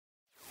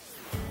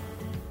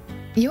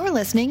You're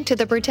listening to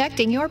the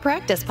Protecting Your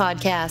Practice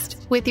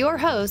podcast with your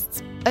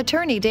hosts,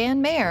 Attorney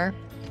Dan Mayer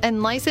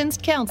and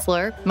licensed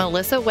counselor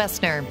Melissa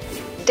Westner.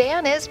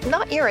 Dan is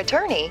not your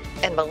attorney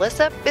and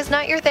Melissa is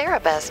not your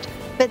therapist,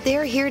 but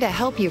they're here to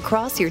help you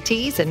cross your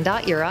T's and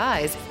dot your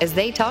I's as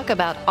they talk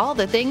about all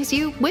the things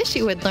you wish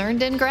you had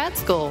learned in grad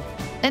school.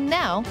 And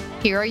now,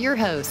 here are your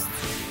hosts.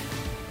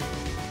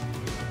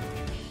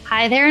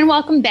 Hi there and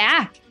welcome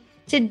back.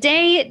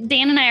 Today,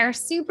 Dan and I are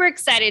super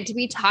excited to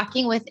be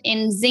talking with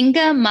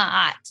Nzingha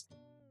Ma'at.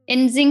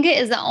 Nzingha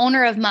is the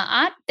owner of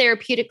Ma'at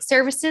Therapeutic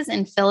Services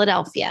in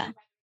Philadelphia.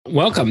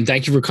 Welcome.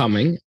 Thank you for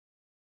coming.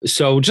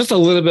 So just a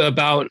little bit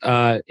about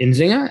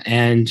Nzingha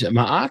and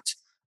Ma'at.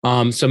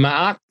 So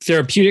Ma'at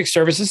Therapeutic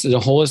Services is a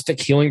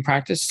holistic healing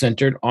practice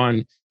centered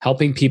on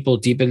helping people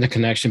deepen the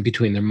connection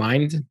between their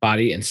mind,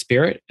 body, and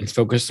spirit, and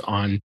focus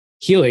on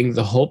healing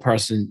the whole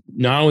person,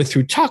 not only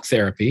through talk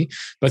therapy,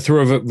 but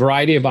through a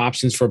variety of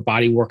options for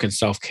body work and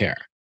self-care.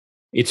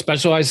 It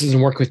specializes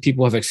in work with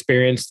people who have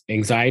experienced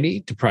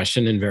anxiety,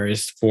 depression, and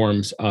various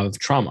forms of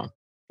trauma.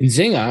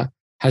 Nzingha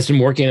has been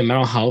working in the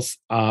mental health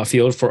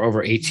field for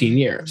over 18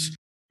 years.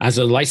 As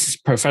a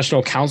licensed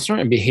professional counselor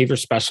and behavior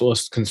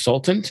specialist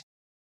consultant,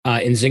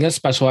 Nzingha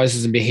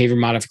specializes in behavior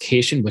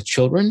modification with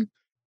children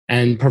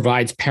and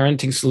provides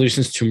parenting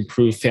solutions to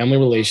improve family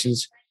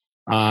relations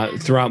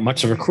throughout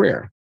much of her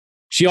career.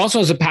 She also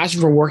has a passion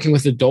for working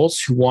with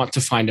adults who want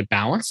to find a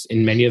balance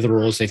in many of the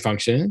roles they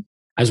function in,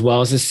 as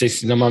well as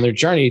assisting them on their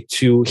journey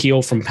to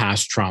heal from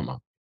past trauma.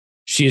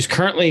 She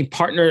currently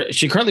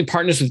partners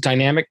with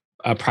dynamic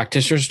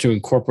practitioners to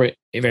incorporate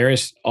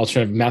various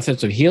alternative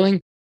methods of healing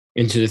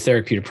into the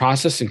therapeutic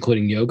process,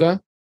 including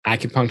yoga,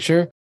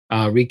 acupuncture,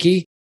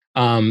 Reiki,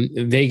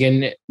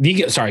 vegan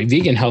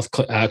health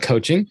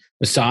coaching,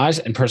 massage,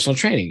 and personal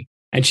training.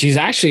 And she's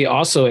actually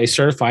also a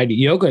certified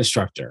yoga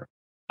instructor.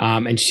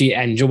 And she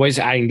enjoys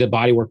adding the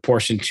bodywork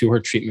portion to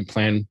her treatment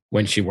plan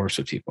when she works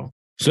with people.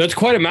 So that's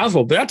quite a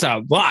mouthful, but that's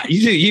a lot.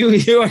 You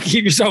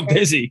keep yourself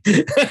busy.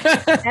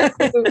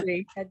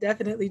 Absolutely. I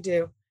definitely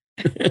do.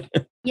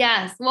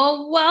 Yes.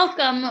 Well,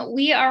 welcome.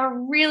 We are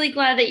really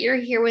glad that you're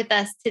here with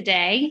us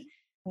today.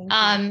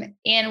 And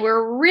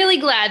we're really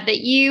glad that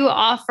you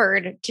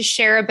offered to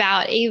share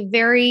about a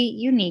very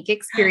unique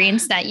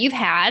experience that you've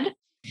had.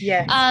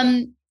 Yes.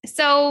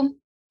 So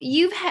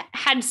you've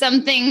had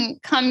something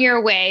come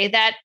your way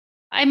that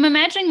I'm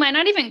imagining might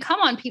not even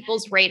come on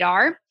people's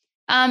radar.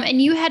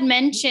 And you had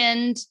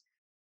mentioned,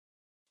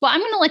 well, I'm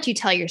going to let you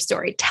tell your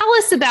story. Tell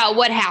us about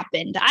what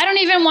happened. I don't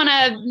even want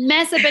to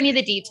mess up any of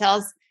the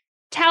details.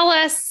 Tell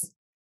us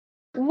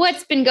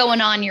what's been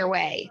going on your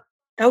way.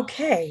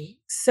 Okay.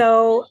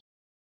 So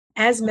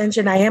as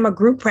mentioned, I am a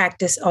group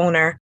practice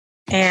owner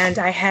and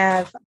I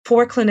have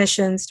 4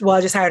 clinicians. Well,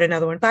 I just hired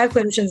another one, 5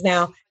 clinicians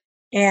now.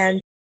 And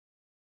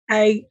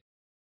I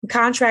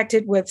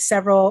contracted with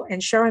several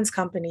insurance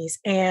companies,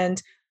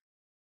 and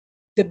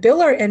the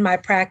biller in my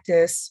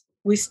practice,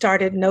 we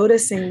started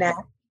noticing that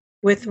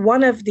with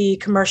one of the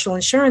commercial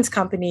insurance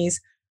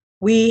companies,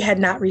 we had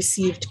not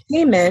received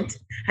payment.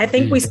 I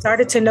think we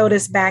started to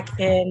notice back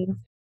in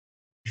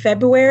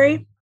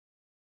February,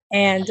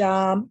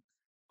 and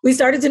we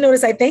started to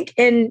notice, I think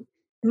it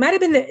might have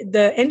been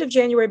the end of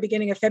January,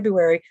 beginning of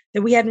February,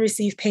 that we hadn't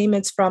received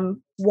payments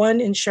from one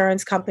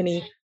insurance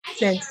company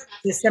since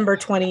December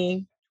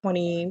 2021.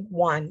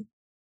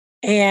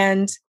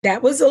 And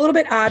that was a little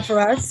bit odd for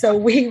us. So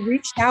we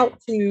reached out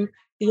to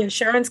the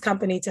insurance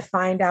company to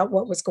find out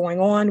what was going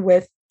on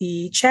with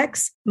the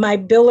checks. My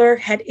biller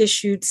had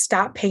issued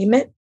stop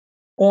payment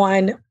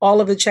on all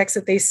of the checks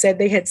that they said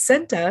they had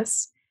sent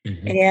us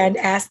and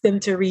asked them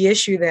to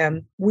reissue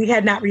them. We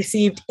had not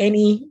received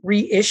any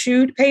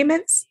reissued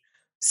payments.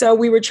 So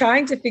we were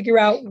trying to figure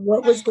out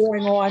what was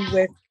going on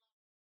with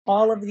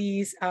all of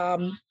these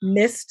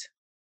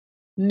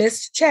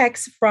missed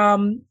checks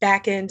from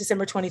back in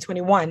December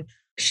 2021.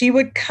 She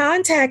would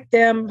contact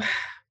them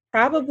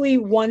probably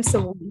once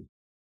a week,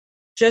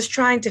 just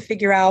trying to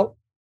figure out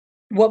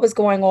what was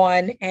going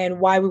on and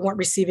why we weren't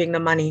receiving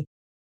the money.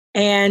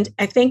 And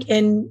I think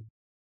in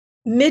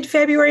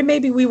mid-February,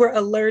 maybe we were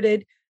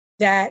alerted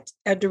that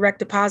a direct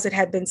deposit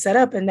had been set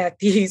up and that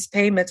these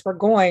payments were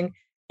going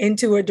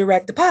into a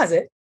direct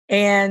deposit.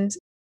 And,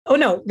 oh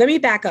no, let me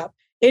back up.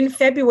 In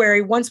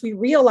February, once we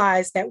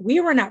realized that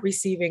we were not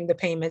receiving the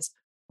payments,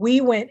 we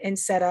went and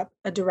set up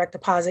a direct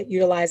deposit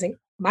utilizing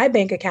my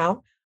bank account,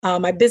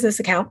 my business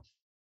account.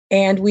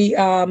 And we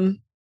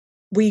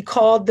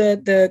called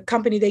the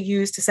company they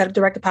used to set up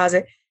direct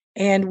deposit,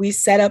 and we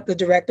set up the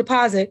direct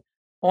deposit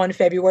on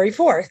February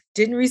 4th.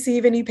 Didn't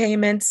receive any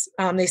payments.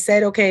 They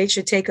said, okay, it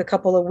should take a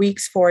couple of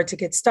weeks for it to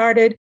get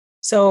started.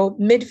 So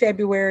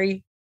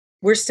mid-February,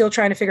 we're still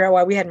trying to figure out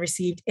why we hadn't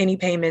received any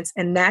payments.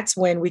 And that's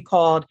when we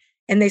called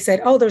and they said,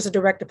 oh, there's a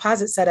direct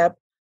deposit set up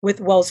with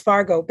Wells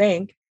Fargo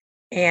Bank.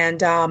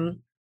 And,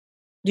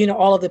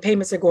 all of the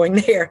payments are going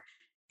there.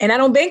 And I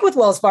don't bank with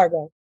Wells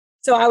Fargo.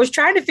 So I was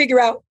trying to figure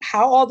out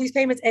how all these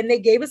payments, and they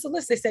gave us a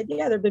list. They said,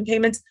 yeah, there have been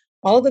payments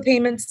all of the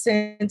payments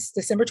since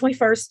December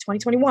 21st,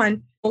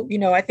 2021.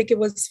 I think it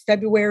was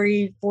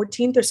February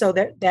 14th or so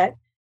that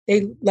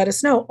they let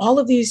us know all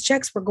of these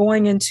checks were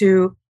going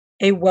into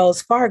a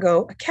Wells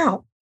Fargo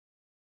account.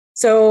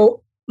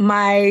 So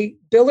my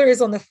biller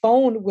is on the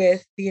phone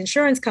with the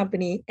insurance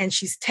company and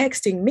she's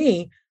texting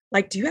me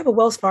like, do you have a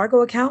Wells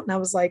Fargo account? And I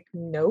was like,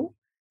 no.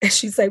 And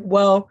she's like,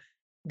 well,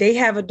 they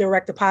have a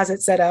direct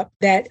deposit set up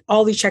that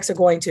all these checks are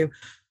going to.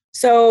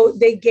 So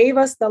they gave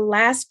us the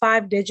last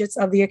 5 digits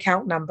of the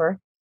account number.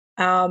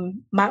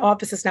 My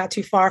office is not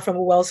too far from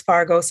a Wells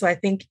Fargo. So I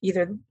think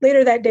either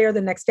later that day or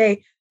the next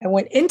day, I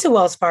went into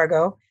Wells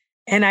Fargo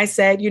and I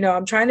said,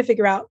 I'm trying to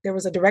figure out, there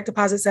was a direct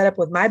deposit set up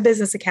with my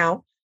business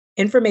account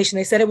information.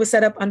 They said it was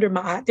set up under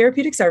my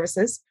therapeutic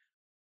services.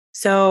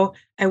 So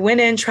I went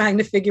in trying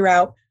to figure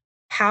out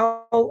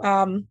how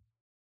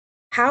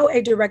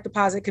a direct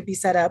deposit could be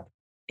set up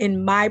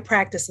in my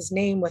practice's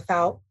name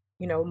without,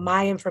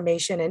 my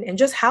information and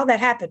just how that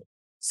happened.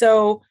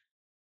 So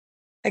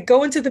I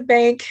go into the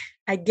bank,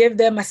 I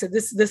said,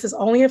 this is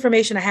only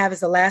information I have is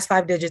the last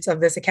 5 digits of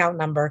this account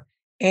number.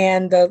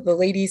 And the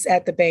ladies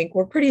at the bank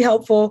were pretty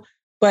helpful,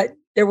 but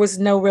there was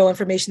no real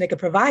information they could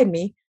provide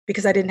me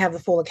because I didn't have the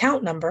full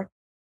account number.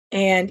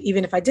 And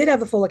even if I did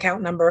have the full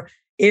account number,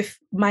 if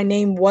my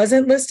name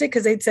wasn't listed,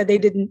 because they said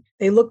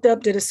they looked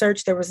up, did a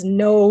search, there was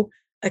no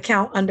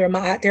account under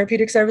Ma'at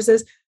Therapeutic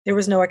Services. There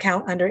was no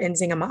account under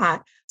Nzingha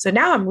Ma'at. So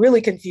now I'm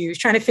really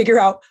confused, trying to figure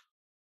out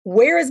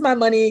where is my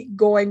money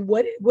going?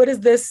 What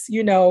is this,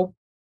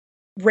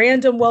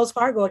 random Wells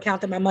Fargo account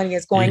that my money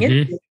is going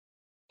into?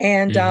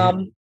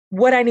 And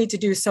what I need to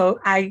do. So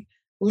I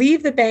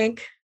leave the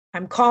bank,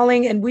 I'm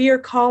calling, and we are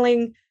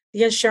calling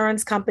the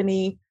insurance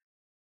company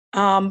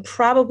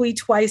probably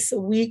twice a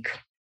week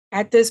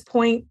at this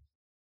point.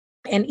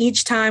 And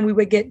each time we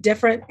would get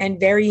different and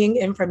varying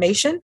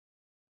information.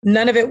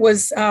 None of it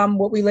was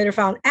what we later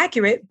found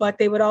accurate, but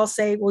they would all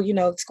say, well,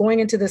 it's going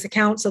into this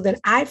account. So then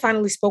I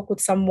finally spoke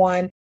with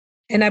someone,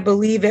 and I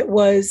believe it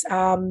was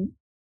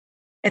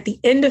at the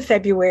end of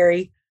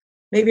February,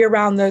 maybe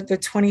around the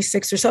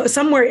 26th or so,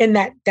 somewhere in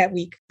that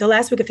week, the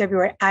last week of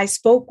February, I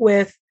spoke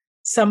with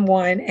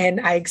someone and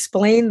I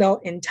explained the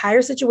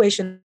entire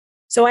situation.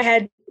 So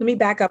let me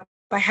back up.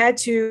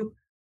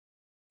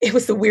 It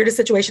was the weirdest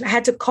situation. I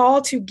had to call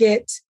to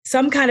get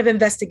some kind of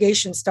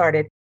investigation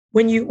started.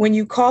 When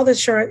you call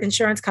the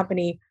insurance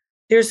company,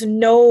 there's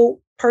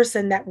no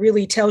person that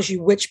really tells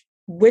you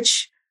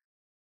which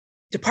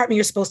department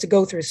you're supposed to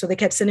go through. So they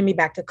kept sending me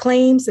back to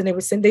claims, and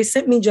they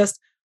sent me just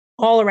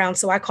all around.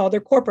 So I called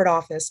their corporate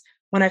office.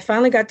 When I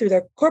finally got through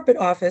their corporate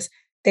office,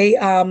 they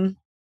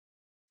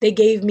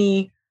gave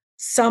me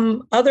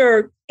some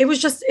other. It was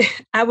just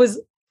I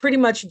was pretty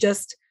much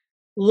just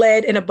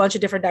led in a bunch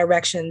of different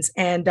directions,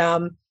 and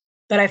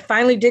but I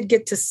finally did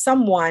get to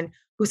someone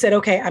who said,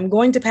 okay, I'm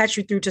going to patch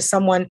you through to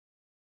someone.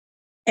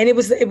 And it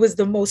was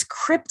the most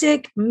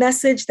cryptic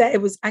message that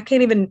it was, I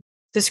can't even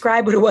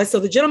describe what it was. So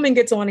the gentleman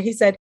gets on and he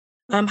said,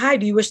 hi,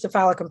 do you wish to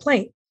file a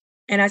complaint?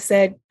 And I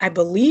said, I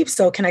believe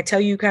so. Can I tell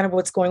you kind of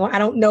what's going on? I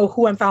don't know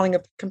who I'm filing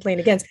a complaint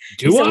against.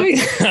 Do I?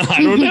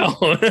 I don't know.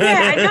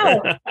 Yeah, I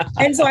know.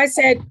 And so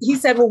he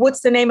said, well, what's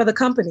the name of the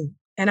company?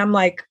 And I'm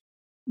like,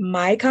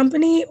 my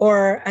company?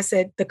 Or I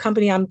said, the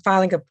company I'm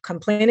filing a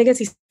complaint against.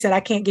 He said, I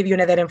can't give you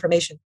any of that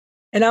information.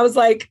 And I was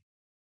like,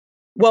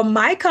 well,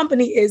 my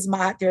company is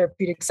my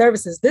therapeutic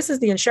services. This is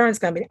the insurance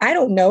company. I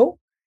don't know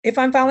if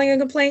I'm filing a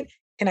complaint.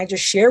 Can I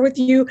just share with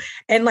you?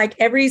 And like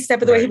every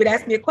step of the way, he would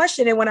ask me a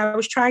question. And when I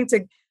was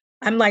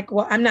I'm like,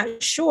 well, I'm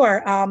not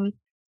sure.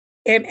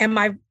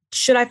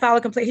 Should I file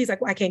a complaint? He's like,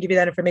 well, I can't give you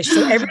that information.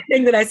 So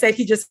everything that I said,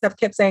 he just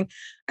kept saying,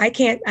 I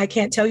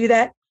can't tell you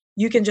that.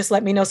 You can just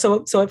let me know.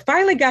 So it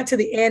finally got to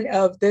the end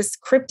of this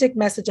cryptic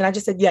message. And I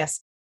just said, yes,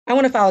 I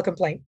want to file a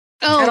complaint.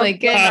 Oh my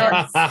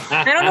goodness.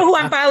 I don't know who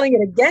I'm filing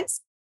it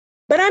against,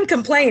 but I'm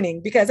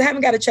complaining because I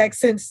haven't got a check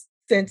since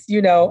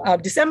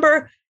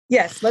December.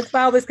 Yes, let's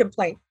file this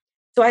complaint.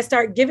 So I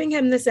start giving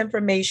him this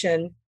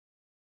information,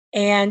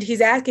 and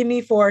he's asking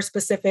me for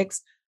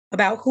specifics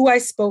about who I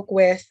spoke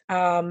with.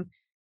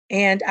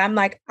 And I'm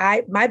like,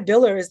 my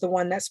biller is the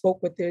one that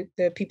spoke with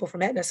the people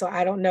from Aetna. So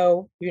I don't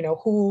know,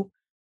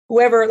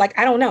 whoever, like,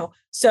 I don't know.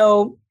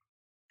 So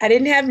I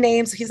didn't have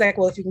names. He's like,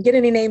 well, if you can get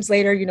any names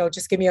later,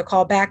 just give me a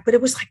call back. But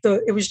it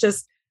was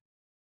just,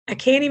 I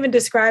can't even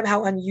describe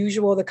how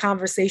unusual the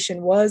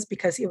conversation was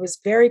because it was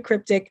very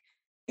cryptic.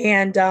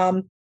 And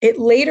it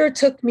later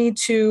took me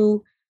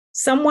to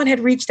someone had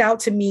reached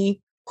out to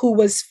me who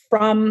was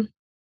from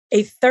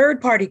a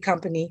third-party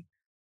company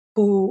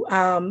who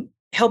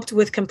helped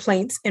with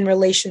complaints in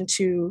relation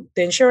to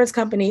the insurance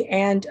company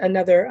and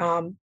another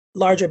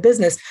larger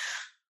business.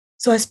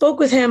 So I spoke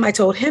with him. I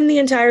told him the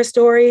entire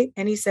story,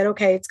 and he said,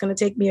 okay, it's going to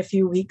take me a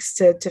few weeks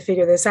to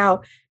figure this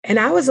out. And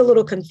I was a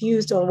little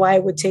confused on why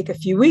it would take a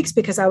few weeks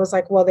because I was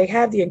like, well, they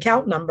have the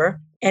account number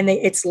and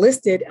it's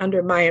listed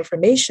under my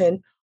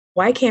information.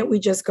 Why can't we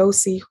just go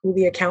see who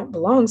the account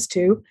belongs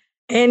to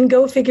and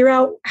go figure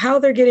out how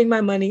they're getting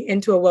my money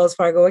into a Wells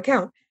Fargo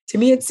account? To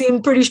me, it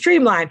seemed pretty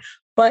streamlined,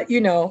 but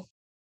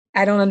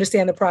I don't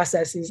understand the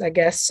processes, I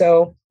guess.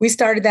 So we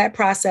started that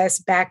process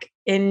back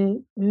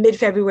in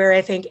mid-February,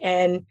 I think,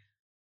 and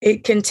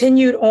it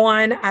continued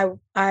on.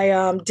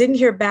 I didn't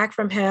hear back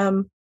from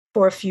him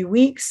for a few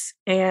weeks,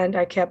 and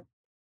I kept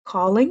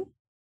calling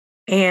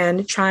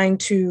and trying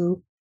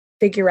to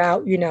figure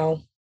out,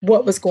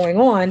 what was going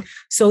on.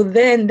 So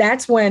then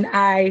that's when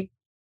I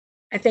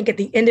think at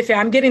the end of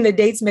February, I'm getting the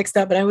dates mixed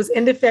up, but it was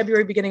end of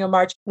February, beginning of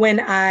March, when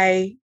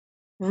I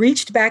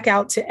reached back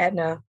out to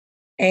Aetna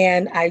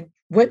and I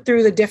went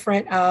through the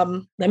different,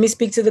 let me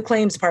speak to the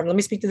claims department, let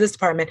me speak to this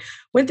department,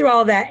 went through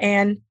all of that.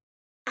 And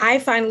I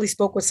finally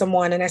spoke with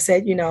someone and I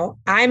said,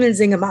 I'm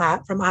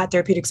Nzingha from Odd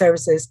Therapeutic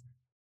Services.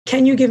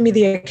 Can you give me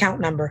the account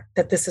number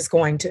that this is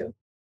going to?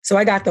 So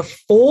I got the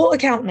full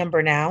account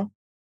number now.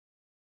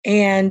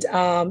 And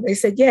they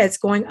said, yeah, it's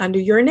going under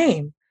your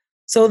name.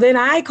 So then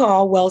I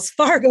call Wells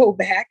Fargo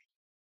back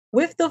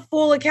with the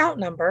full account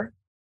number.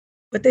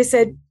 But they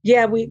said,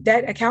 yeah,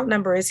 that account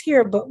number is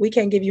here, but we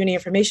can't give you any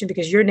information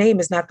because your name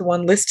is not the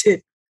one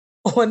listed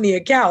on the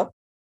account.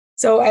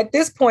 So at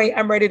this point,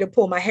 I'm ready to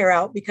pull my hair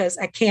out because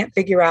I can't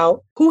figure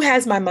out who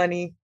has my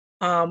money,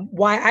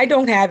 why I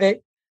don't have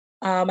it.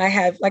 I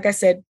have, like I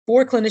said,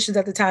 4 clinicians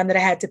at the time that I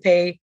had to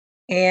pay,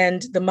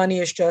 and the money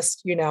is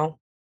just,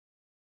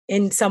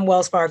 in some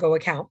Wells Fargo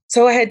account.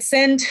 So I had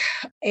sent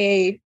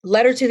a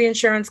letter to the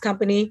insurance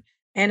company,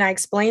 and I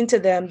explained to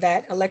them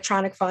that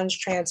electronic funds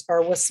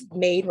transfer was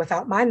made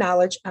without my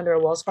knowledge under a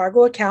Wells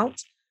Fargo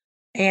account,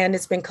 and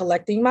it's been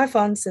collecting my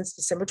funds since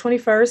December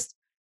 21st.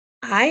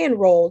 I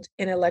enrolled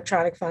in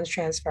electronic funds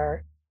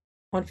transfer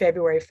on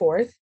February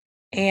 4th,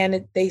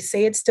 and they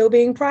say it's still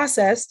being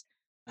processed.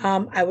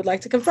 I would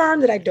like to confirm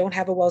that I don't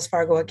have a Wells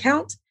Fargo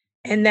account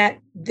and that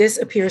this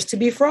appears to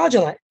be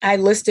fraudulent. I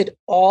listed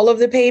all of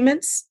the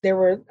payments. There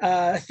were,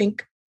 I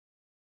think,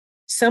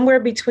 somewhere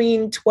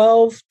between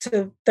 12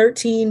 to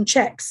 13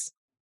 checks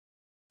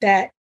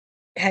that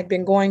had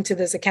been going to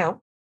this account.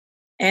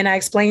 And I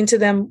explained to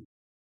them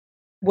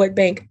what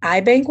bank I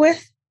bank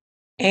with,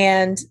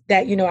 and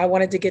that, I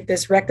wanted to get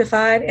this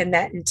rectified, and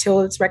that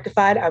until it's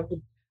rectified, I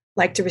would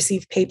like to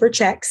receive paper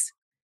checks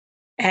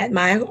at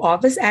my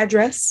office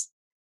address.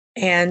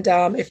 And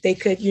if they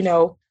could,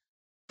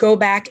 go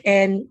back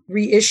and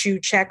reissue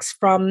checks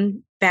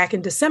from back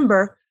in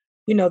December,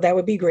 that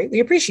would be greatly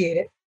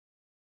appreciated.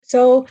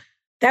 So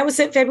that was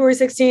sent February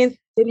 16th.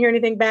 Didn't hear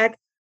anything back.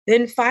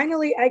 Then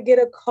finally, I get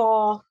a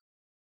call.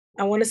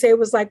 I want to say it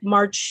was like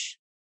March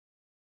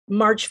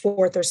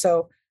 4th or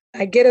so.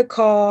 I get a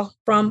call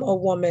from a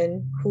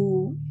woman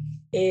who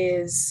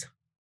is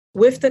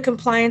with the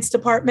compliance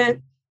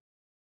department.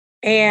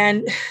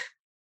 And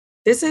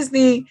this is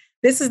the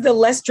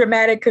less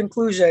dramatic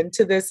conclusion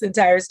to this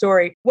entire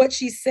story. What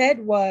she said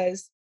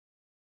was,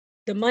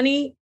 the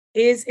money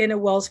is in a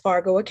Wells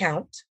Fargo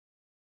account.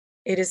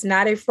 It is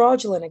not a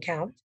fraudulent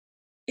account.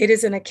 It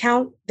is an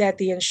account that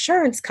the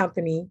insurance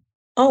company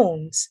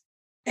owns.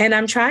 And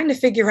I'm trying to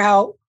figure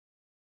out,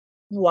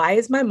 why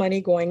is my money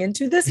going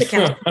into this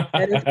account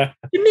instead of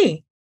to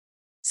me?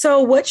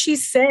 So what she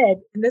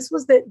said, and this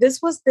was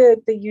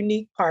the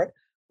unique part.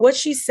 What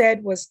she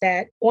said was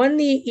that on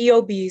the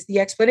EOBs, the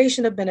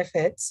explanation of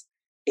benefits,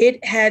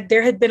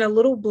 there had been a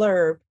little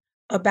blurb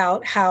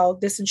about how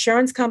this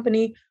insurance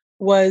company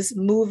was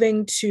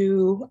moving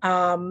to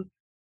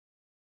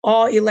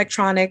all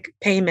electronic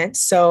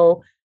payments.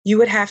 So you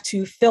would have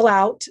to fill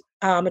out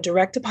a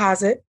direct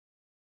deposit,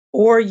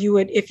 or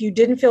if you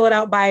didn't fill it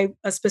out by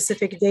a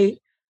specific date,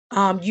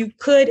 you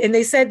could, and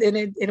they said,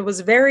 and it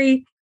was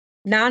very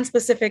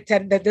non-specific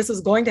that this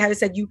was going to happen. It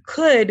said you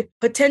could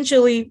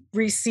potentially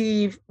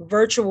receive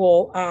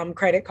virtual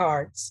credit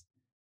cards.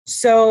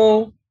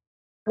 So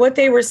what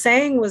they were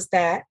saying was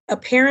that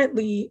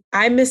apparently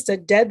I missed a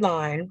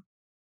deadline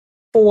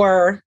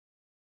for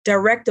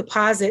direct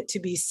deposit to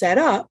be set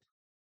up.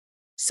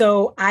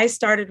 So I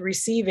started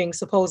receiving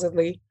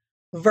supposedly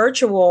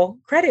virtual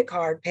credit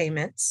card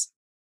payments.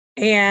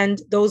 And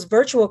those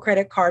virtual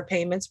credit card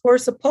payments were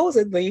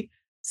supposedly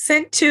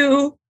sent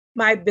to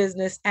my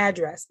business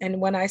address. And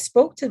when I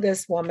spoke to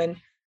this woman,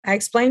 I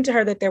explained to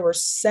her that there were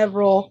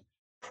several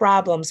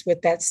problems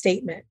with that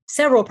statement,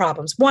 several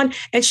problems. One,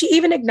 and she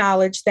even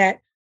acknowledged that,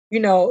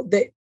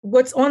 that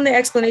what's on the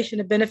explanation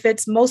of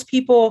benefits, most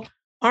people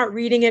aren't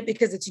reading it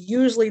because it's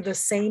usually the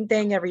same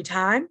thing every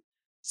time.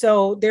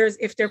 So I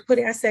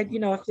said,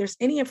 if there's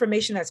any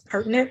information that's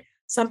pertinent,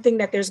 something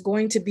that there's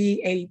going to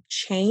be a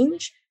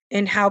change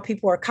in how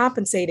people are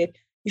compensated,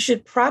 you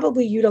should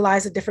probably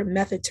utilize a different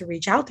method to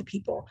reach out to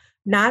people,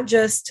 not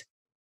just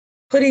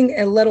putting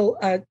a little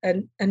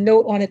a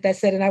note on it that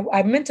said, and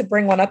I meant to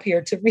bring one up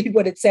here to read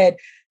what it said,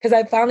 because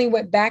I finally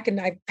went back and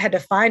I had to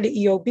find an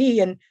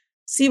EOB and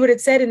see what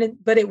it said.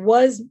 But it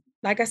was,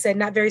 like I said,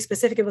 not very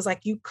specific. It was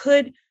like, you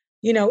could,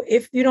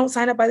 if you don't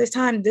sign up by this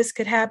time, this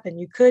could happen.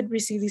 You could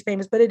receive these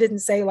payments, but it didn't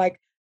say like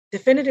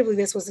definitively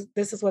this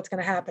is what's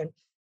going to happen.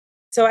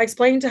 So I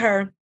explained to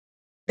her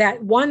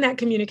that one, that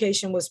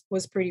communication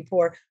was pretty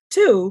poor.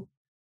 Two,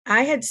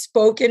 I had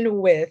spoken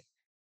with,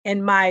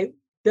 and my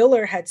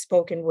biller had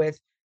spoken with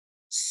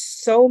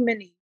so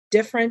many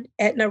different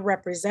Aetna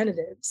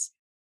representatives,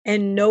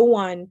 and no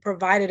one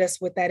provided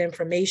us with that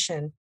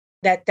information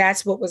that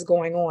that's what was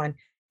going on.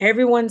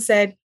 Everyone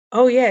said,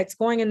 oh yeah, it's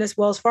going in this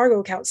Wells Fargo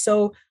account.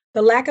 So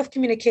the lack of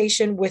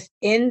communication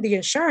within the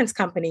insurance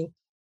company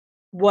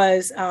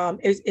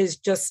is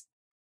just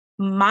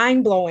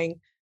mind blowing,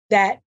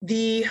 that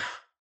the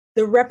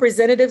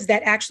representatives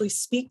that actually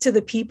speak to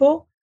the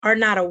people are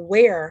not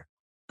aware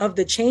of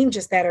the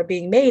changes that are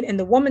being made. And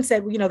the woman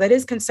said, well, that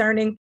is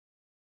concerning.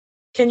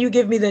 Can you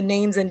give me the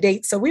names and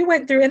dates? So we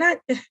went through,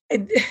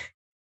 and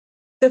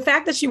the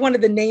fact that she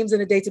wanted the names and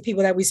the dates of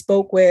people that we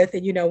spoke with,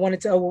 and, wanted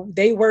to,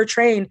 they were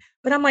trained.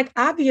 But I'm like,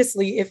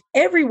 obviously, if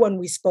everyone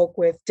we spoke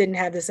with didn't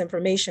have this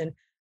information,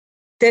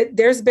 that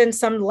there's been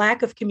some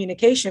lack of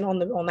communication on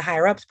the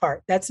higher ups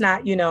part. That's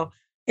not,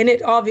 and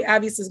it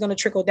obviously is going to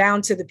trickle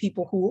down to the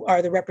people who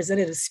are the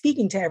representatives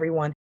speaking to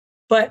everyone.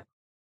 But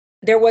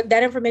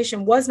that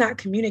information was not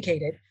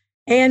communicated.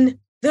 And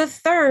the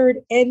third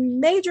and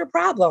major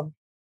problem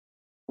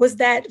was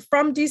that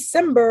from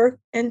December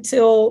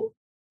until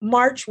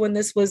March, when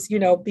this was,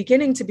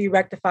 beginning to be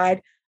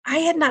rectified, I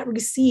had not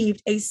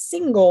received a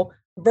single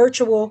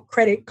virtual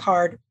credit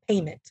card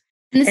payment.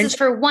 And this is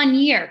for 1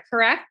 year,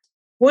 correct?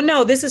 Well,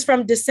 no, this is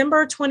from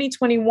December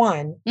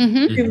 2021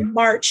 to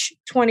March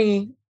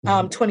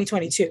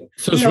 2022.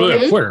 So it's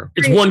really a quarter.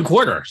 It's 1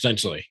 quarter,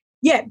 essentially.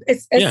 Yeah,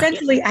 it's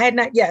essentially, I had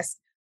not,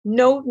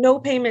 no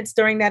payments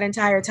during that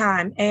entire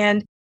time.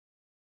 And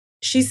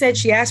she said,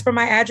 she asked for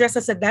my address.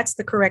 I said, that's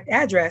the correct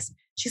address.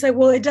 She said,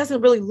 well, it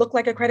doesn't really look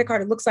like a credit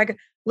card. It looks like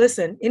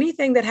listen,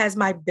 anything that has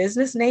my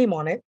business name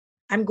on it,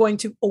 I'm going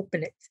to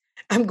open it.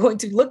 I'm going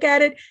to look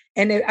at it,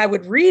 and I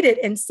would read it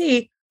and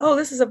see, oh,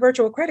 this is a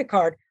virtual credit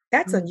card.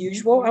 That's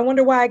unusual. I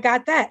wonder why I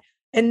got that.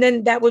 And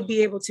then that would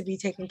be able to be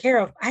taken care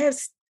of. I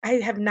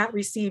have not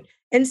received,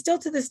 and still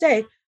to this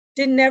day,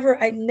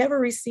 I never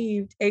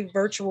received a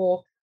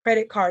virtual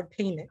credit card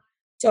payment.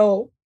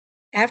 So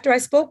after I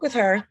spoke with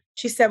her,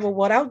 she said, well,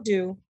 what I'll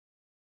do,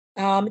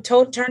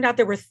 turned out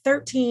there were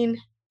 13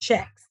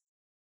 checks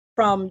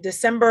from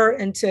December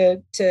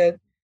into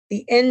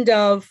the end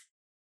of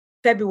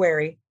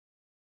February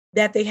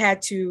that they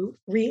had to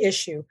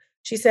reissue.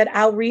 She said,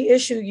 I'll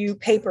reissue you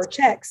paper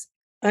checks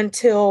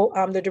until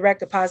the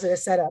direct deposit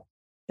is set up.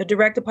 The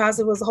direct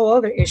deposit was a whole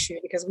other issue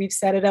because we've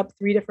set it up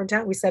 3 different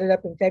times. We set it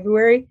up in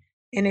February,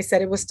 and they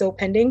said it was still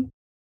pending.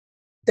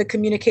 The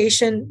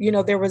communication,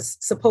 there was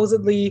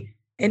supposedly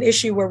an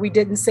issue where we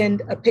didn't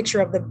send a picture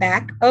of the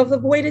back of the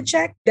voided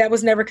check. That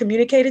was never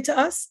communicated to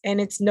us. And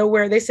it's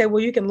nowhere. They said,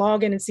 well, you can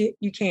log in and see it.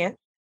 You can't.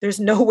 There's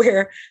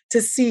nowhere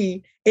to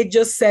see. It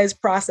just says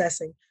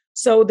processing.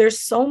 So there's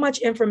so much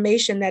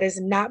information that is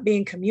not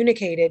being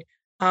communicated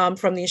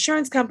from the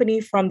insurance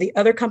company, from the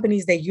other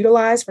companies they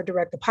utilize for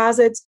direct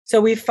deposits.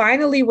 So we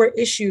finally were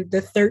issued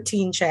the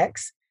 13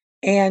 checks.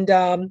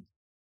 And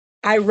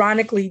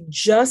ironically,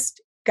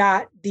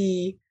 I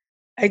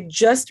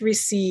just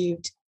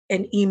received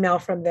an email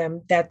from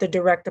them that the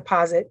direct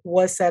deposit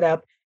was set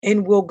up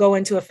and will go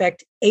into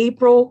effect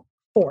April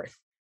 4th.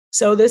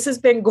 So this has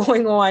been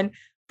going on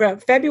from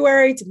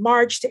February to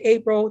March to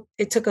April.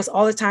 It took us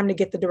all the time to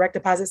get the direct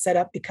deposit set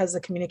up because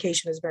the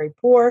communication is very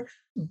poor.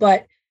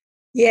 But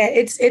yeah,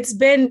 it's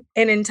been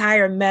an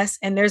entire mess.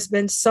 And there's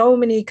been so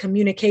many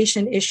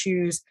communication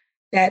issues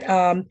that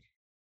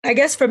I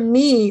guess for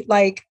me,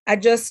 like I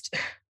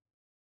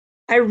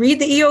read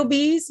the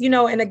EOBs,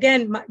 and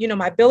again,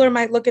 my biller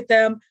might look at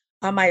them.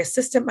 My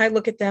assistant might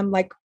look at them.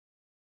 Like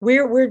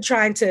we're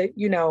trying to,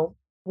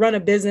 run a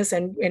business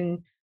and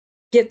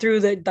get through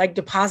the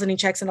depositing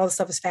checks and all the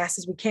stuff as fast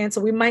as we can. So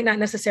we might not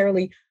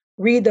necessarily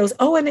read those.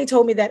 Oh, and they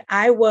told me that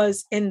I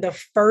was in the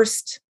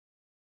first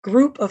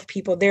group of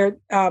people there.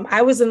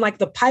 I was in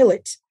the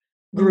pilot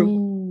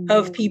group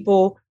of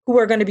people who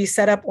are going to be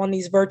set up on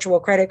these virtual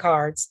credit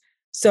cards.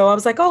 So I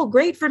was like, oh,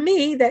 great for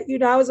me that,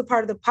 I was a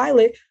part of the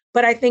pilot.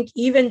 But I think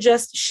even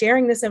just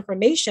sharing this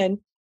information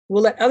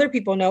will let other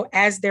people know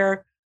as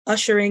they're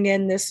ushering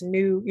in this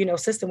new,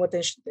 system with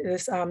this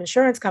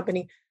insurance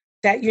company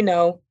that,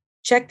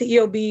 check the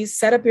EOBs,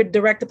 set up your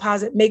direct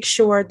deposit, make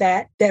sure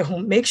that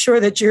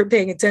you're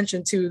paying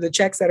attention to the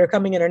checks that are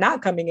coming in or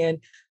not coming in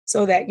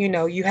so that,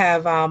 you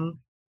have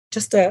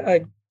just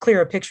a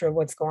clearer picture of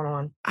what's going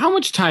on. How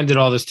much time did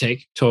all this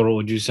take total,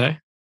 would you say?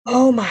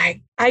 Oh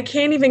I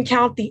can't even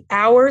count the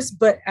hours,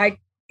 but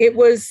it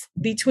was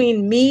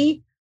between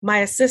me, my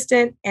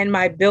assistant, and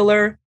my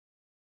biller.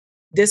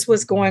 This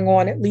was going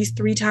on at least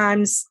three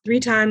times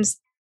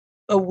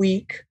a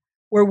week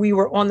where we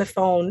were on the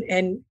phone,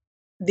 and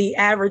the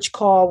average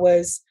call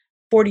was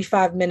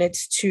 45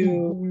 minutes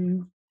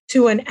to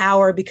an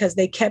hour because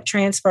they kept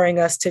transferring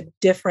us to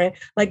different,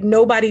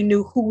 nobody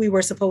knew who we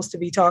were supposed to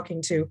be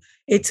talking to.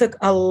 It took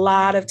a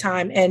lot of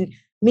time. And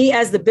me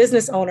as the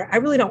business owner, I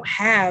really don't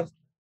have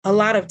a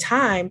lot of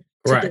time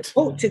to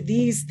devote to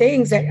these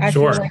things that I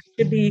feel like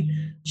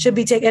should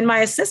be taken. And my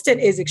assistant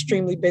is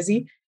extremely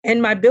busy,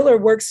 and my biller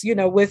works,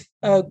 with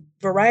a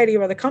variety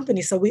of other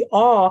companies. So we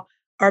all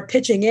are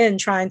pitching in,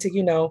 trying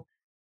to,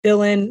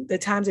 fill in the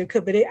times we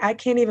could. But I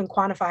can't even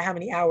quantify how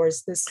many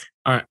hours this.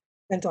 All right.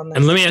 spent on those.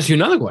 And let me ask you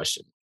another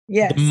question.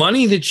 Yes. The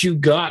money that you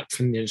got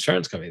from the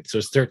insurance company, so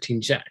it's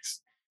 13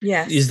 checks.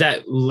 Yes. Is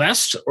that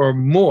less or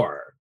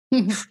more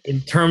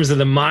in terms of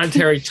the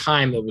monetary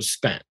time that was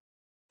spent?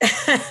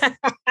 I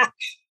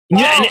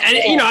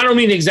don't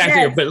mean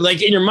exactly, but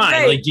like in your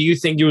mind, like, do you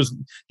think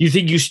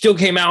you still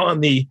came out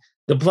on the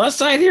plus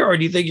side here, or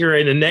do you think you're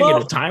in a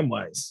negative time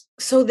wise?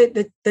 So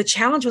the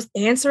challenge with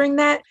answering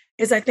that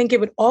is I think it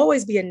would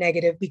always be a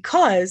negative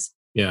because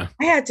I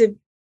had to,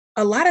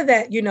 a lot of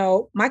that,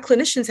 my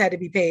clinicians had to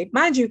be paid.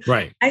 Mind you,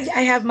 right. I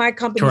have my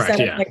company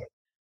set up, like,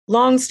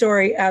 long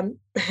story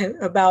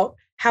about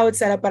how it's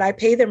set up, but I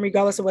pay them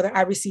regardless of whether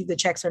I receive the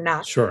checks or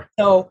not. Sure.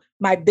 So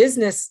my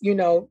business,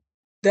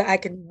 that I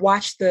can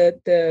watch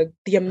the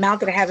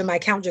amount that I have in my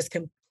account just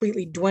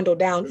completely dwindle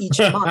down each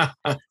month.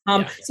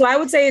 So I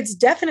would say it's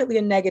definitely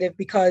a negative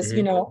because,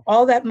 a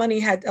lot of that money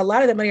had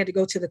to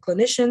go to the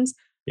clinicians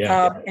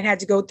and had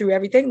to go through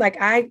everything. Like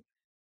I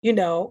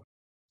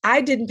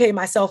didn't pay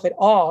myself at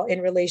all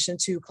in relation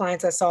to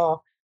clients I saw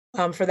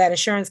for that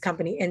insurance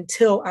company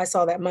until I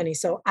saw that money.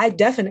 So I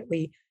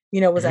definitely,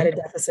 was at a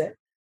deficit.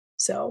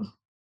 So.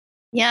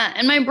 Yeah.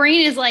 And my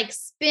brain is like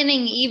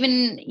spinning,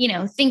 even,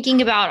 thinking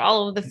about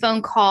all of the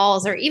phone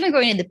calls or even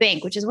going to the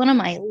bank, which is one of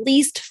my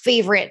least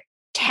favorite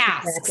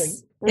tasks.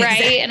 Exactly. Right.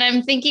 Exactly. And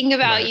I'm thinking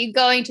about you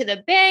going to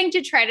the bank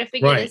to try to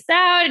figure this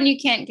out and you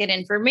can't get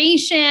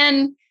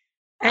information.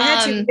 I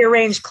had to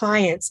rearrange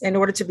clients in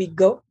order to be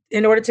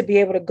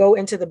able to go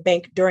into the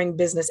bank during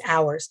business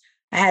hours.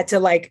 I had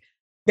to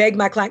beg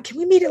my client, can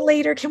we meet it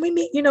later? Can we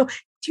meet,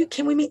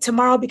 can we meet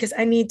tomorrow? Because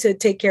I need to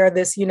take care of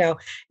this,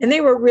 and they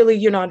were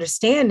really,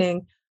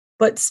 understanding,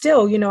 but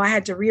still, I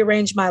had to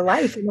rearrange my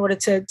life in order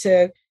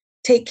to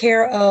take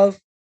care of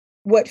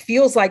what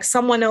feels like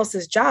someone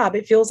else's job.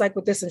 It feels like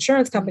with this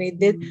insurance company,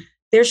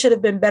 there should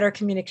have been better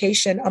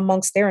communication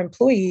amongst their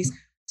employees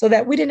so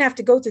that we didn't have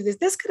to go through this.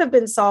 This could have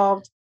been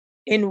solved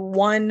in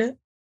one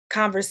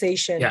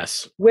conversation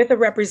with a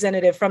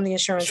representative from the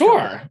insurance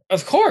company.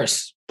 Of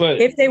course.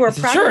 But if they were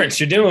insurance,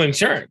 you're dealing with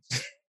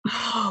insurance.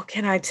 Oh,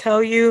 can I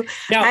tell you?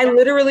 Now, I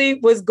literally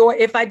was going,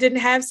 if I didn't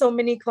have so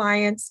many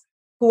clients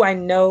who I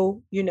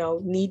know,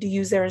 need to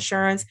use their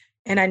insurance,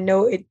 and I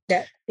know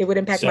that it would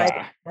impact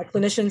my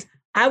clinicians,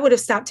 I would have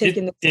stopped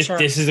taking the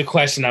insurance. This is a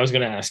question I was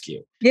going to ask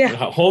you. Yeah.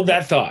 Hold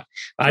that thought.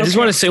 I just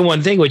want to say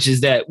one thing, which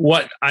is that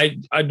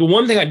the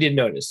one thing I did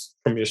notice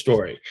from your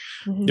story,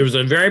 there was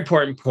a very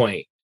important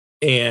point,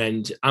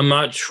 and I'm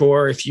not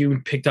sure if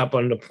you picked up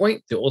on the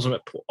point, the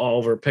ultimate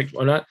Oliver picked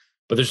or not,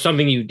 but there's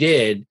something you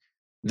did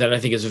that I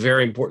think is a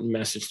very important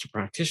message to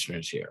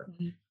practitioners here.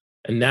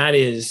 And that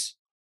is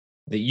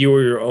that you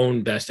are your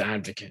own best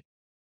advocate.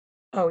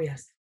 Oh,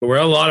 yes. But where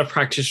a lot of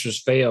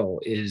practitioners fail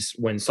is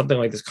when something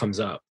like this comes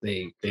up,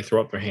 they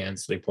throw up their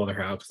hands, they pull their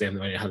hair out because they have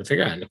no idea how to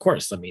figure it out. And of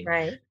course, I mean,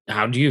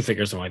 how do you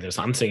figure something like this?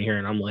 I'm sitting here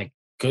and I'm like,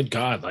 good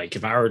God, like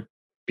if I were to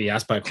be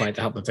asked by a client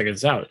to help them figure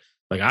this out,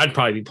 like I'd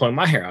probably be pulling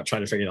my hair out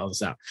trying to figure all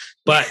this out.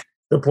 But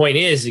the point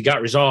is, it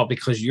got resolved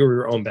because you're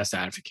your own best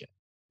advocate.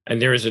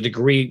 And there is a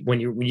degree when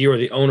you are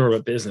the owner of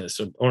a business,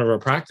 or owner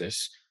of a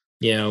practice,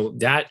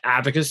 that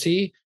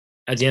advocacy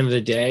at the end of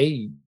the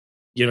day,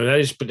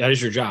 that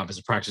is your job as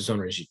a practice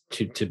owner, is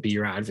to be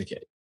your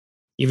advocate.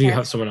 Even if you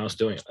have someone else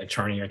doing it, like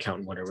charting your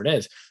accountant, whatever it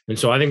is. And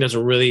so I think that's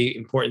a really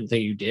important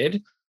thing you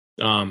did.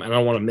 And I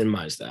don't want to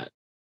minimize that.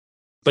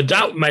 But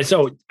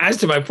so as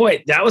to my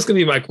point, that was going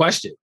to be my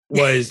question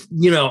was,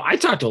 I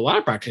talked to a lot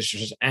of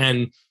practitioners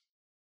and,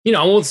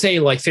 I won't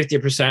say like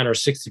 50% or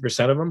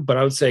 60% of them, but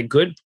I would say a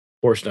good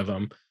portion of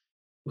them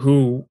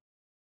who,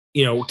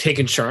 take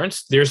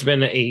insurance. There's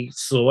been a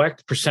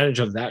select percentage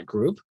of that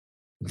group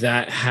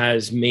that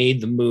has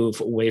made the move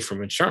away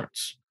from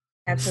insurance.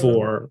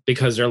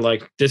 Because they're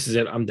like, this is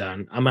it. I'm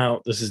done. I'm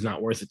out. This is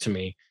not worth it to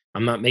me.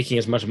 I'm not making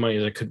as much money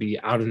as I could be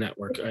out of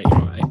network,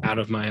 out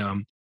of my,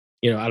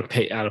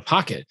 out of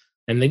pocket.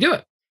 And they do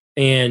it.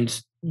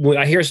 And when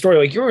I hear a story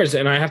like yours,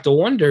 and I have to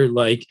wonder,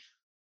 like,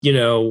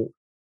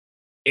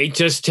 it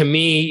just, to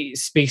me,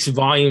 speaks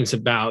volumes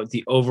about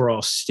the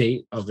overall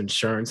state of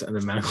insurance and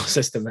the medical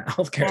system, the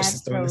healthcare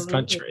system in this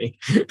country.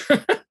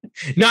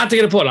 Not to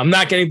get political. I'm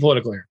not getting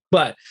political here,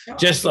 but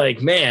just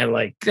like, man,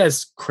 like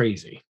that's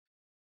crazy.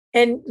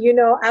 And,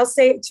 I'll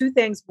say two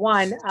things.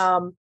 One,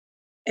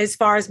 as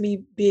far as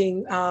me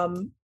being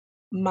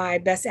my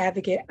best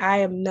advocate, I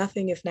am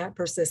nothing if not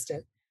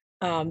persistent.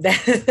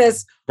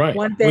 That's right.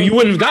 One thing. Well, you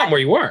wouldn't have gotten where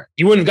you were.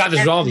 You wouldn't have got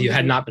this resolved if you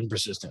had not been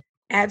persistent.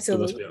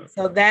 Absolutely.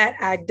 So that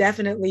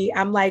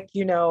I'm like,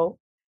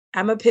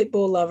 I'm a pit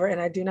bull lover and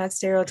I do not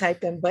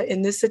stereotype them. But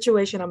in this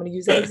situation, I'm going to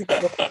use that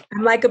example.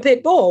 I'm like a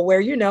pit bull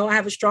where, I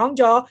have a strong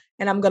jaw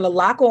and I'm going to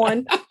lock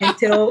on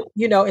until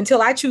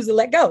I choose to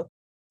let go.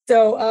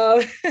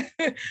 So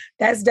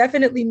that's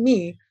definitely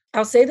me.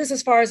 I'll say this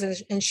as far as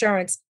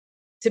insurance.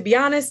 To be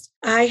honest,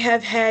 I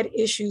have had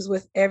issues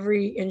with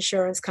every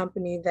insurance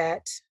company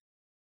that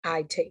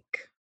I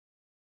take.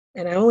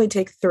 And I only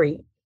take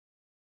 3.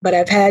 But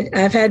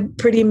I've had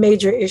pretty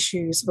major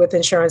issues with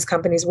insurance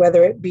companies,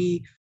 whether it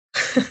be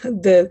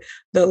the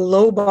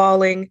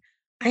lowballing.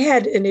 I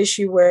had an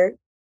issue where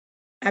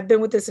I've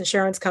been with this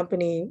insurance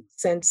company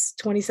since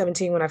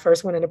 2017 when I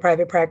first went into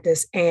private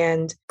practice,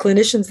 and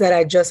clinicians that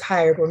I just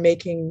hired were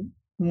making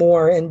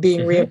more and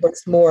being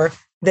reimbursed more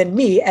than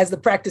me as the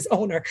practice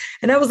owner.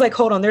 And I was like,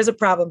 hold on, there's a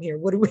problem here.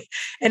 What do we?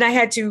 And I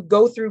had to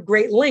go through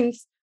great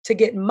lengths to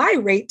get my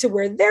rate to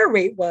where their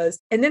rate was.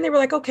 And then they were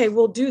like, okay,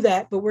 we'll do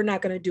that, but we're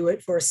not going to do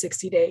it for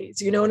 60 days,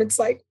 you know? And it's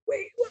like,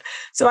 wait, what?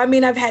 So, I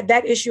mean, I've had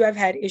that issue. I've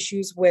had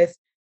issues with,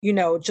 you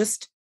know,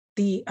 just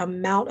the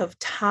amount of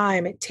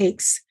time it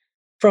takes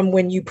from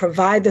when you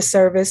provide the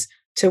service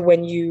to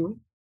when you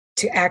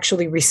to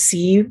actually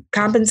receive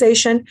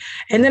compensation.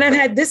 And then I've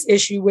had this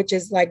issue, which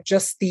is like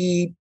just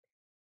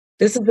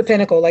this is the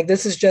pinnacle. Like,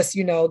 this is just,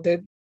 you know,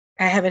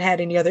 I haven't had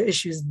any other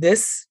issues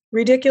this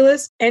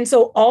ridiculous. And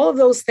so all of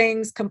those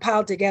things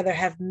compiled together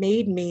have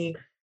made me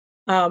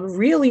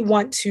really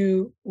want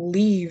to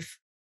leave,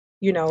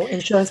 you know,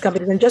 insurance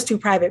companies and just do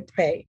private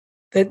pay.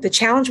 The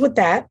challenge with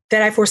that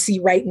I foresee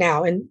right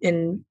now,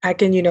 and I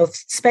can, you know,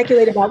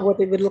 speculate about what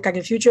it would look like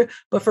in the future.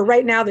 But for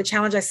right now, the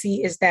challenge I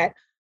see is that,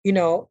 you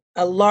know,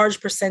 a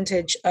large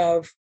percentage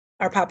of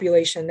our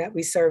population that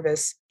we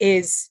service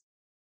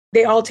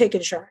they all take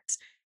insurance.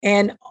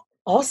 And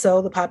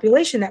also the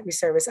population that we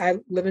service. I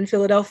live in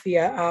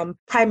Philadelphia.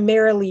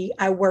 Primarily,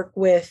 I work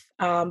with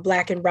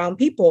Black and Brown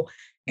people.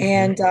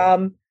 And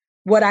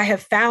what I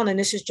have found, and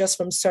this is just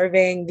from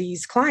surveying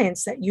these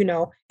clients, that, you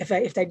know, if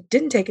they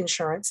didn't take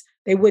insurance,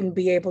 they wouldn't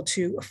be able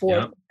to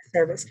afford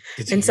service.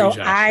 And so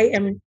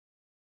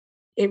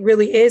it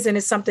really is. And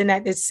it's something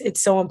that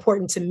it's so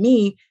important to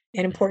me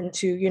and important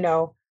to, you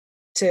know,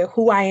 to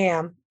who I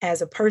am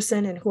as a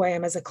person and who I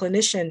am as a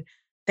clinician,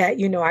 that,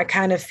 you know, I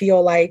kind of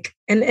feel like,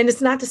 and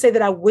it's not to say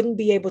that I wouldn't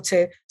be able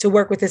to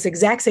work with this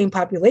exact same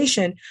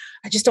population.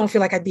 I just don't feel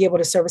like I'd be able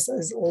to service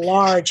as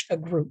large a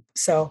group.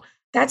 So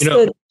that's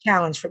the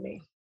challenge for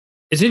me.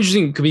 It's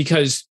interesting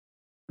because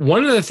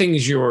one of the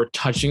things you're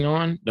touching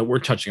on, that we're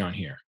touching on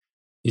here,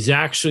 is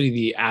actually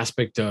the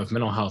aspect of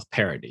mental health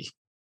parity.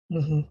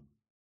 And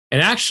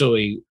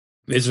actually,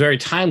 it's very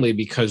timely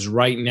because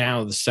right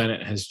now the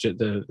Senate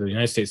the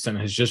United States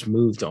Senate has just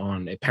moved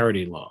on a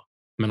parity law,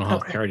 mental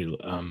health parity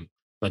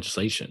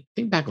legislation. I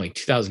think back in like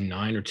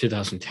 2009 or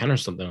 2010 or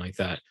something like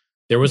that.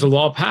 There was a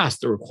law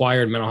passed that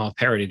required mental health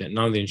parity that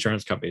none of the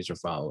insurance companies are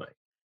following.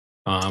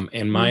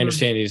 And my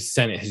understanding is the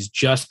Senate has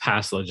just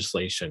passed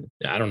legislation.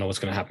 I don't know what's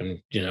going to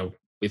happen, you know,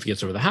 if it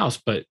gets over the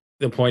House, but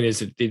the point is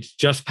that it's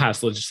just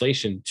passed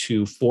legislation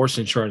to force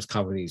insurance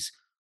companies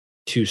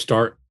to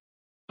start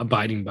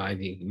abiding by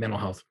the mental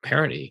health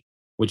parity,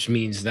 which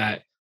means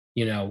that,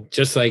 you know,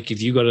 just like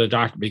if you go to the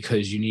doctor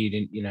because you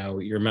need, you know,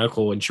 your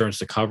medical insurance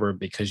to cover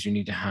because you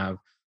need to have,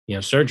 you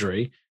know,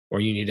 surgery, or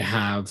you need to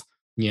have,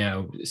 you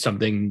know,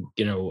 something,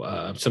 you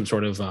know, some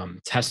sort of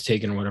test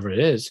taken or whatever it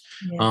is,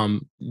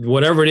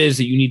 whatever it is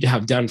that you need to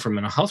have done from a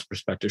mental health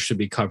perspective should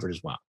be covered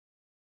as well.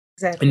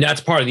 Exactly. And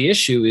that's part of the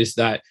issue is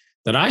that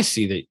I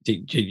see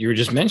that you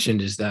just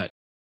mentioned is that,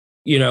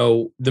 you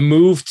know, the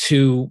move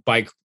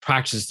by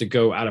practice to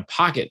go out of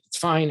pocket, it's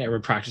fine.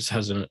 Every practice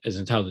is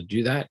entitled to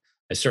do that.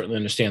 I certainly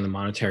understand the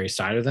monetary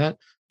side of that.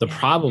 The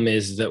problem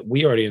is that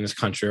we already in this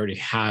country already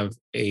have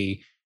a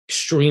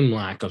extreme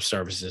lack of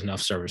services,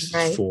 enough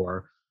services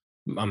for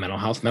mental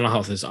health. Mental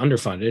health is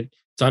underfunded.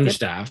 It's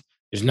understaffed.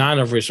 There's not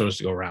enough resources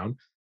to go around.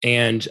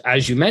 And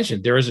as you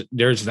mentioned,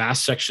 there's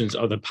vast sections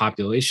of the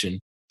population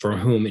for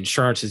whom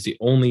insurance is the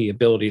only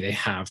ability they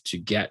have to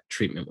get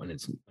treatment when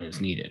it's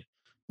needed.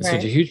 It's a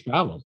huge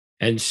problem.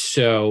 And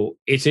so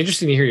it's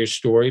interesting to hear your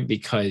story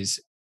because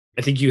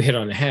I think you hit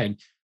on the head.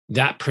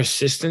 That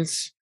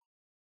persistence,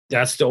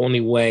 that's the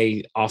only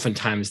way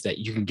oftentimes that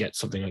you can get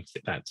something like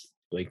that,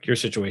 like your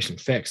situation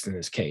fixed in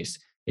this case,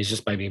 is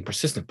just by being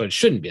persistent. But it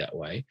shouldn't be that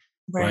way.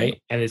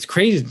 Right. And it's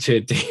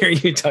crazy to hear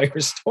you tell your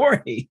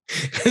story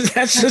because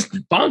that's just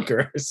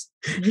bonkers.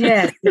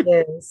 Yes,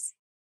 it is.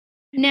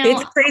 Now,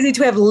 it's crazy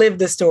to have lived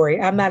the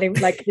story. I'm not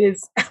even like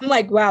I'm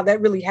like, wow,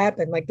 that really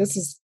happened. Like, this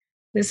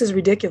is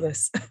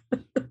ridiculous.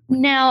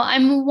 Now,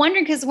 I'm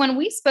wondering, because when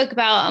we spoke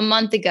about a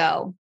month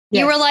ago,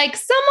 you were like,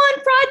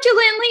 someone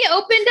fraudulently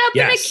opened up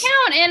an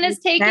account and has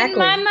taken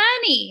my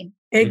money.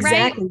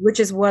 Exactly. Right? Which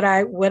is what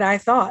I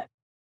thought.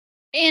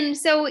 And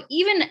so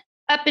even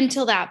up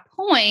until that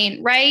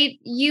point, right,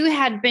 you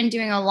had been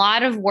doing a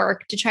lot of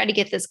work to try to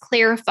get this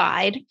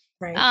clarified.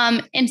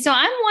 Right. And so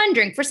I'm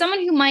wondering, for someone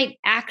who might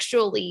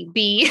actually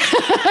be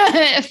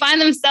find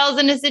themselves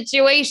in a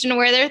situation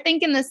where they're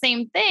thinking the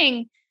same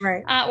thing,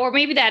 right, or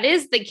maybe that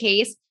is the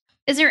case,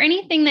 is there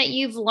anything that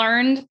you've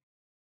learned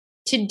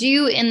to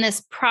do in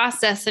this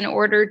process in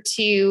order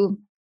to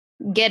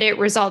get it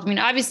resolved? I mean,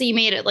 obviously you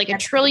made it like a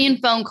trillion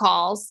phone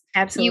calls.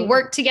 Absolutely. You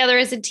worked together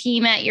as a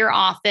team at your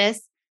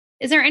office.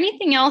 Is there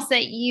anything else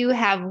that you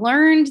have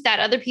learned that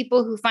other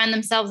people who find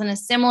themselves in a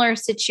similar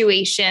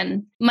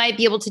situation might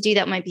be able to do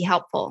that might be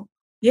helpful?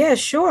 Yeah,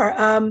 sure.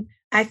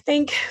 I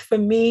think for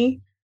me,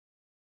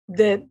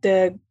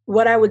 the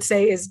what I would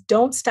say is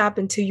don't stop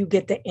until you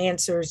get the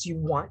answers you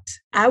want.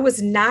 I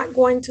was not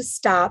going to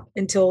stop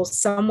until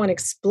someone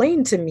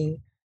explained to me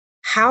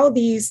how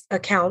these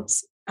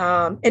accounts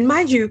And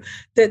mind you,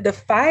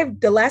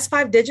 the last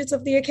 5 digits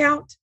of the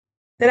account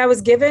that I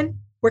was given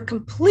were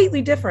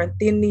completely different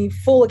than the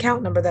full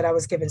account number that I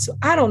was given. So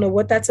I don't know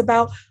what that's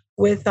about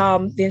with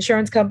the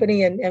insurance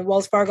company and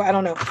Wells Fargo. I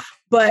don't know,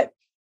 but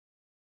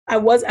I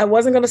wasn't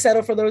going to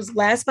settle for those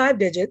last 5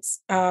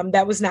 digits.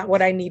 That was not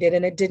what I needed,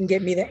 and it didn't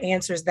get me the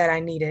answers that I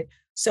needed.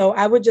 So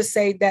I would just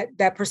say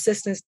that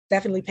persistence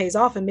definitely pays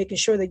off in making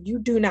sure that you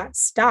do not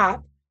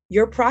stop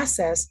your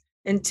process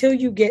until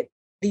you get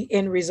the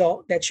end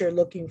result that you're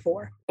looking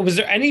for. Was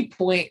there any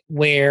point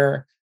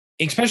where,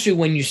 especially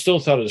when you still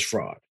thought it was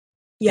fraud,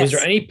 Yes. was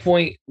there any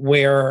point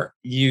where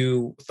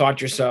you thought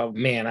to yourself,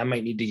 man, I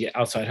might need to get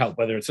outside help,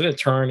 whether it's an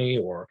attorney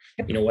or,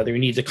 whether you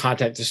need to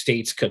contact the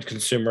state's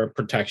consumer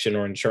protection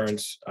or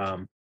insurance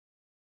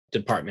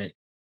department,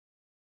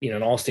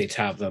 and all states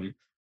have them.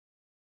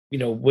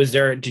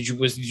 Did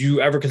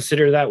you ever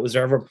consider that? Was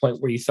there ever a point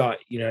where you thought,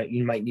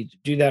 you might need to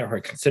do that or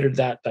considered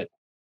that?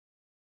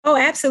 Oh,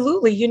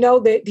 absolutely.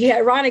 The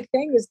ironic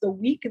thing is the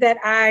week that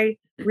I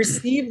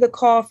received the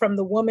call from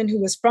the woman who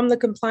was from the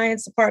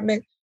compliance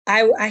department,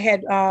 I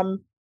had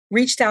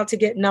reached out to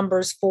get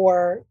numbers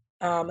for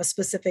a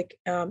specific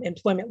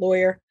employment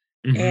lawyer.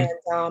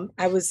 Mm-hmm.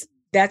 And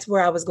that's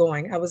where I was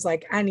going. I was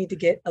like, I need to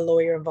get a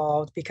lawyer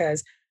involved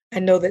because I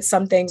know that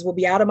some things will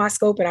be out of my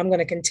scope, and I'm going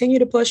to continue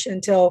to push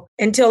until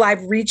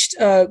I've reached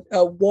a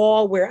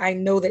wall where I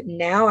know that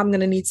now I'm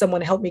going to need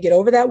someone to help me get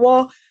over that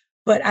wall.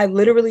 But I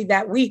literally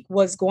that week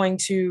was going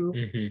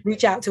to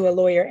reach out to a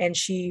lawyer, and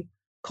she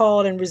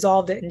called and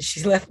resolved it. And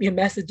she left me a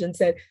message and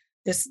said,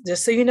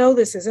 just so you know,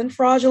 this isn't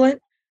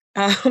fraudulent.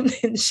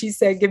 And she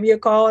said, give me a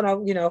call and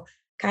I'll,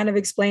 kind of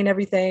explain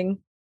everything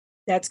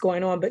that's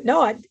going on. But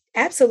no,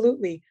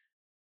 absolutely.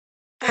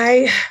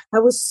 I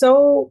was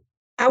so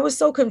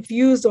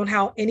confused on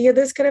how any of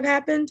this could have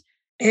happened.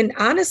 And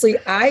honestly,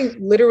 I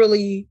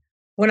literally,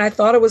 when I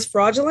thought it was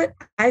fraudulent,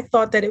 I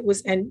thought that it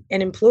was an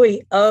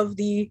employee of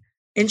the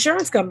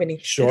insurance company.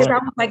 Sure. Because I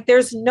was like,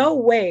 there's no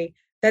way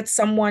that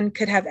someone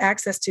could have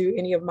access to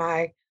any of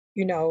my,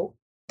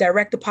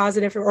 direct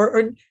deposit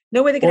or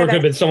no way they could or have. Or could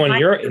have been someone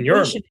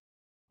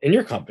in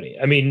your company.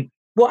 I mean,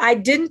 well, I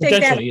didn't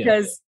think that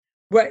because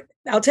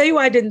I'll tell you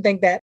why I didn't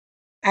think that.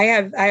 I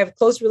have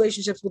close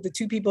relationships with the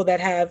two people that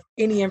have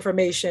any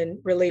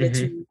information related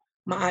to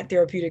my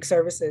therapeutic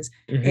services.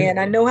 And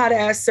I know how to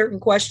ask certain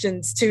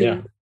questions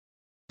to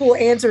pull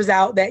answers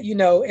out that,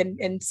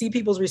 and see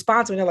people's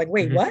response when they're like,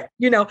 wait, what?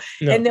 No.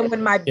 And then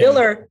when my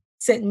biller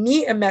sent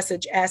me a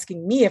message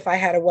asking me if I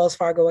had a Wells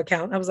Fargo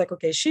account, I was like,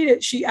 okay,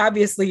 she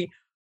obviously,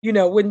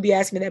 wouldn't be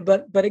asking me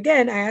that. But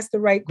again, I asked the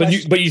right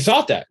question. But you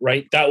thought that,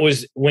 right? That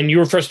was when you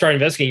were first starting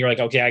investigating, you're like,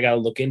 okay, I got to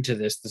look into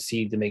this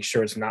to make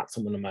sure it's not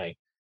someone in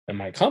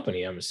my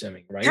company, I'm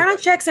assuming, right? Kind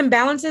of checks and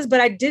balances, but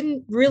I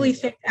didn't really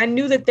think, I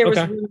knew that there was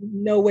really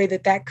no way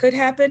that could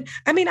happen.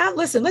 I mean,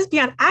 listen, let's be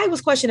honest. I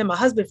was questioning my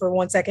husband for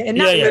 1 second and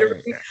not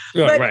literally,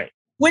 but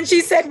when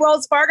she said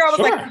Wells Fargo, I was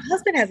like, my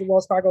husband has a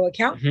Wells Fargo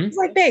account. He's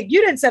like, babe,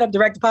 you didn't set up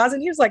direct deposit.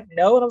 And he was like,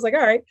 no. And I was like, all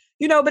right,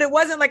 but it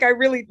wasn't like I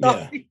really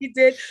thought he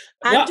did.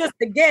 I'm just,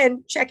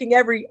 again, checking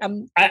every,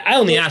 I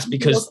only asked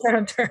because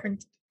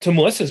to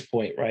Melissa's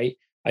point, right?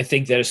 I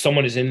think that if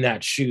someone is in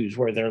that shoes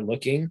where they're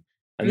looking,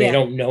 and they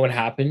don't know what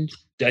happened,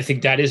 I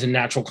think that is a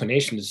natural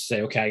inclination to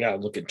say, okay, I got to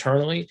look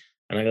internally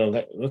and I got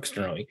to look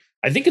externally.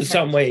 I think in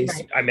some ways,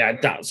 I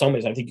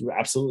think you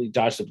absolutely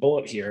dodged the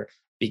bullet here,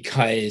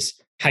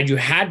 because had you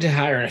had to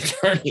hire an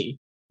attorney,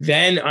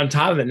 then on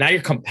top of it, now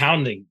you're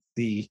compounding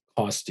the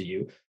cost to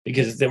you,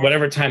 because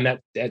whatever time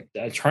that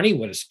attorney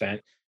would have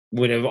spent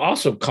would have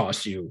also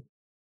cost you.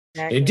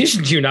 In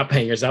addition to you not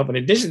paying yourself, in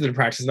addition to the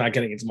practice not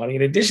getting its money,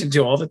 in addition to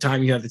all the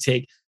time you have to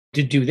take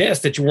to do this,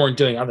 that you weren't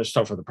doing other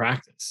stuff for the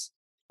practice.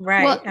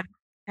 Right. Well,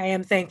 I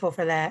am thankful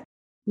for that.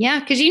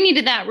 Yeah, because you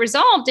needed that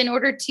resolved in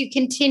order to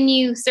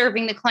continue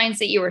serving the clients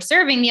that you were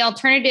serving. The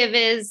alternative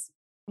is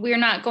we're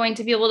not going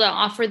to be able to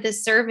offer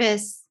this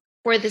service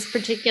for this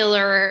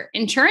particular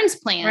insurance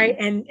plan. Right.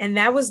 And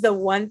that was the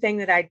one thing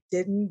that I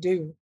didn't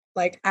do.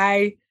 Like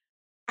I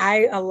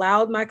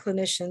allowed my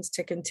clinicians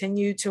to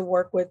continue to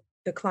work with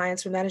the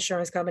clients from that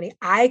insurance company.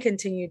 I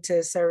continued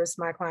to service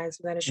my clients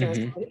from that insurance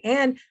company,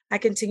 and I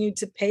continued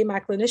to pay my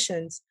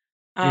clinicians.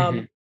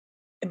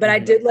 But I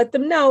did let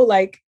them know,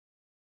 like,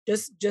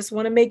 just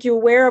want to make you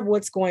aware of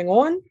what's going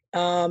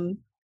on.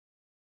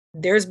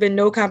 There's been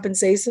no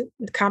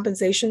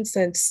compensation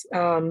since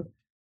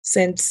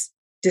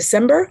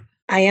December.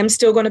 I am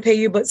still going to pay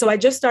you, but so I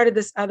just started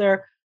this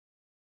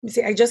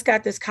I just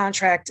got this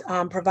contract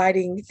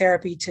providing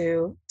therapy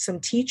to some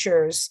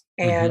teachers,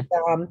 and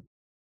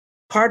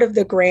part of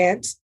the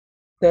grant,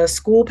 the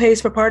school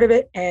pays for part of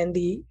it, and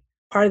the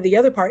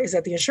other part is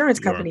that the insurance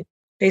company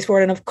pays for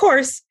it. And of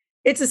course,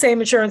 it's the same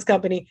insurance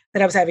company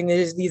that I was having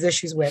these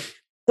issues with.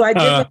 So I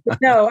did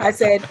know. I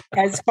said,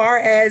 as far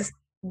as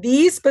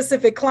these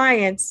specific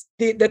clients,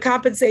 the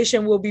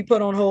compensation will be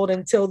put on hold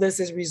until this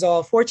is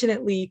resolved.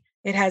 Fortunately,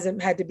 it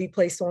hasn't had to be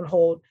placed on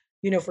hold,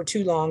 for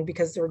too long,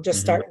 because they were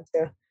just starting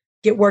to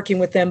get working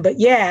with them. But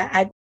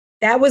yeah,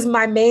 that was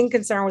my main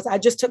concern. Was I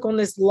just took on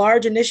this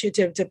large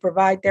initiative to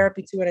provide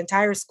therapy to an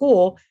entire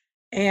school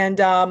and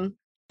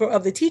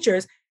of the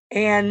teachers.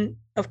 And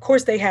of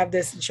course they have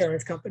this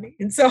insurance company.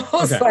 And so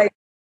it's like,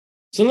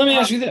 so let me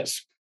ask you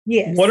this.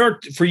 Yes. What are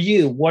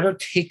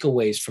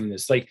takeaways from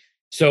this? Like,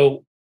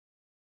 so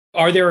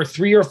are there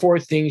 3 or 4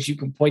 things you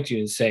can point to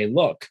and say,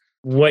 look,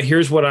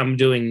 here's what I'm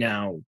doing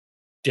now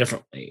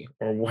differently,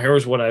 or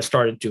here's what I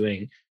started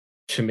doing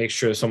to make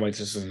sure something like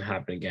this doesn't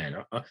happen again?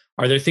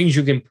 Are there things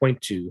you can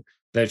point to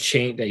that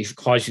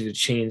cause you to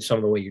change some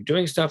of the way you're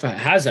doing stuff?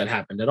 Has that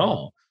happened at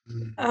all?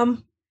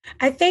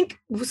 I think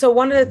so.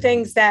 One of the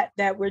things that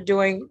we're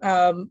doing,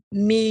 let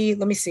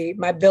me see,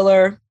 my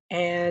biller,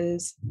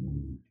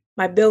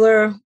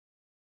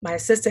 my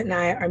assistant and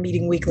I are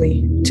meeting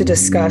weekly to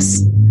discuss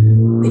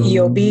the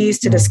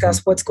EOBs, to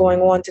discuss what's going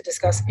on, to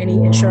discuss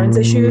any insurance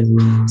issues,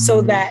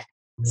 so that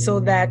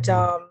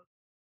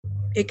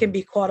it can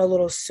be caught a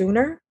little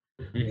sooner.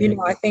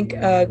 I think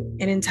an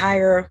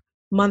entire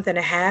month and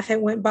a half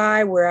had went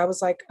by where I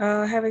was like,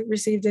 I haven't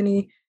received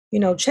any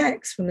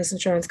checks from this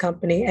insurance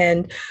company.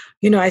 And,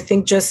 I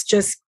think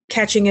just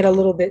catching it a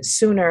little bit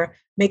sooner,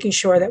 making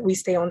sure that we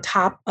stay on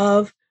top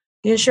of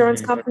the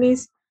insurance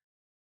companies.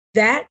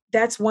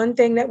 That's one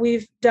thing that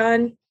we've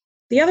done.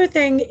 The other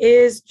thing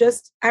is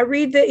just, I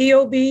read the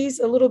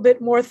EOBs a little bit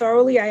more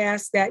thoroughly. I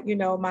ask that,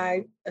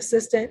 my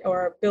assistant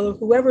or biller,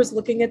 whoever's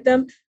looking at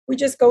them, we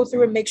just go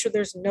through and make sure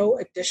there's no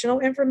additional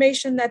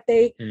information that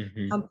they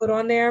put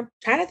on there.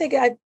 Trying to think,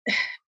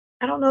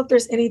 I don't know if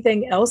there's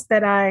anything else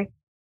that I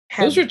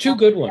have. Those are 2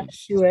 good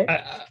ones.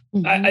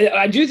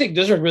 I do think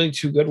those are really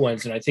 2 good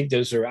ones. And I think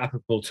those are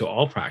applicable to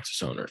all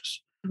practice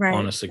owners,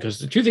 honestly, because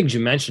the 2 things you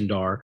mentioned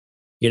are,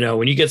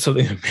 when you get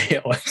something in the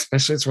mail,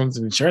 especially from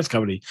an insurance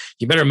company,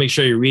 you better make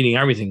sure you're reading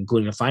everything,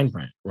 including the fine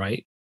print,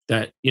 right?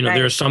 That,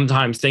 there are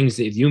sometimes things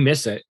that if you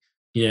miss it,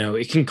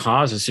 it can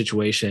cause a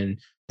situation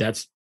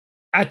that's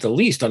at the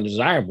least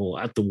undesirable,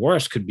 at the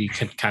worst could be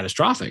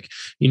catastrophic,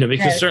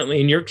 because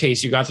certainly in your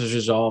case, you got this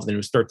resolved and it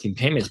was 13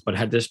 payments, but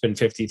had this been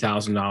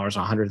 $50,000,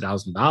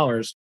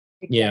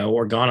 $100,000,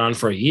 or gone on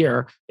for a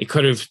year, it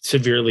could have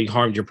severely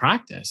harmed your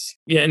practice.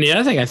 Yeah. And the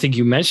other thing I think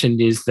you mentioned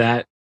is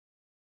that,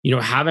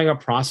 having a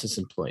process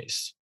in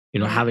place,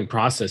 having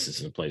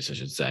processes in place, I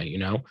should say,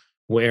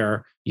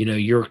 where,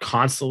 you're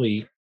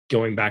constantly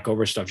going back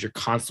over stuff. You're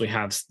constantly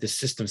have this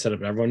system set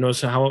up. Everyone knows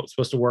how it's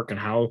supposed to work and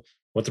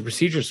what the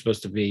procedure is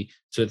supposed to be.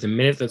 So at the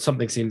minute that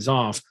something seems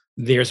off,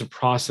 there's a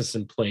process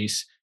in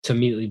place to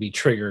immediately be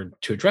triggered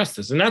to address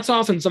this. And that's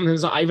often something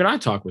that even I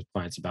talk with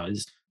clients about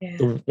is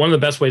one of the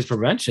best ways of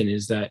prevention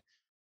is that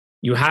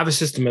you have a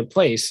system in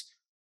place,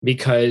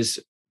 because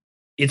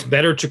it's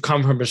better to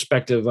come from a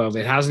perspective of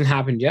it hasn't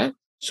happened yet.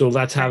 So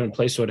let's have it in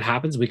place so it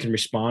happens. We can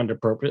respond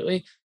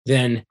appropriately.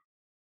 Then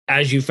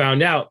as you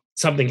found out,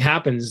 something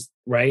happens,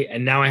 right?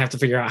 And now I have to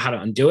figure out how to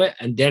undo it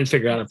and then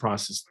figure out a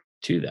process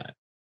to that.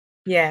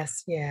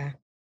 Yes. Yeah.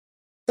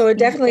 So it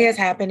definitely has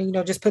happened,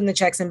 just putting the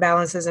checks and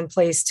balances in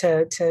place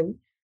to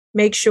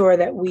make sure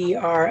that we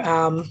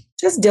are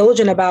just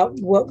diligent about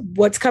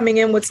what's coming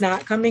in, what's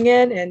not coming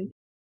in, and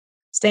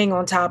staying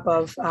on top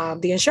of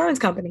the insurance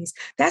companies.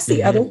 That's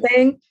the other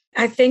thing.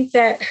 I think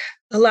that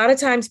a lot of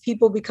times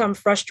people become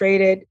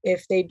frustrated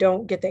if they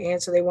don't get the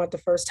answer they want the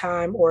first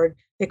time, or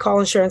they call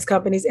insurance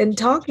companies and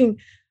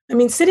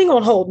sitting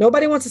on hold.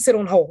 Nobody wants to sit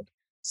on hold.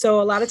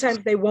 So a lot of times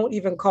they won't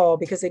even call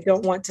because they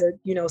don't want to,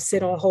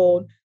 sit on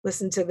hold,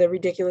 listen to the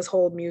ridiculous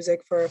hold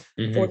music for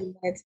 40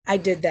 minutes. I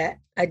did that.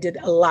 I did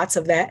lots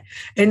of that.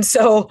 And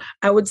so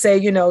I would say,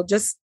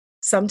 just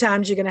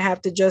sometimes you're going to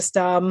have to just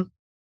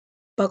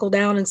buckle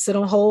down and sit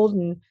on hold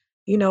and,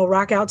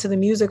 rock out to the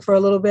music for a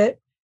little bit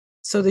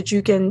so that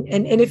you can,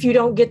 and if you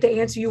don't get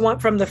the answer you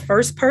want from the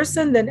first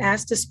person, then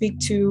ask to speak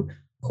to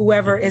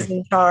whoever is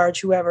in charge,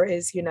 whoever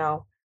is,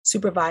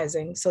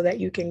 supervising, so that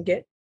you can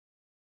get,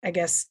 I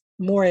guess,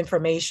 more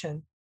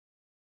information.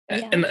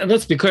 And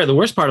let's be clear, the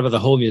worst part about the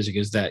hold music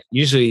is that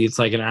usually it's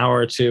like an hour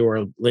or 2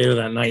 or later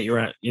that night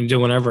you're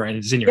doing whatever and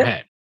it's in your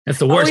head. That's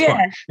the worst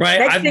part, right?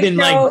 Next I've been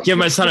giving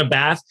my son a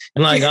bath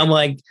and I'm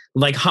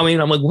like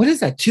humming. I'm like, what is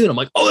that tune? I'm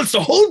like, oh, it's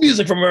the hold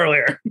music from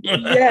earlier.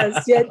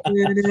 Yes. Right?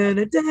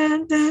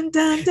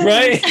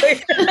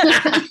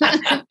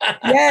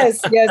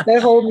 Yes. That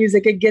hold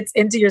music, it gets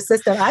into your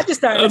system. I just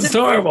started. That's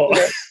horrible.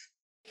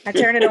 I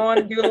turn it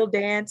on, do a little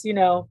dance,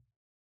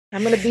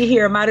 I'm going to be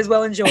here. Might as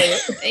well enjoy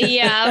it.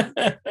 Yeah.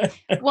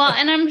 Well,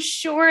 and I'm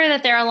sure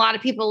that there are a lot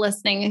of people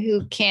listening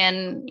who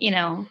can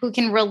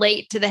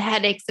relate to the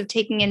headaches of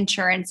taking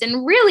insurance.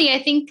 And really,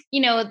 I think,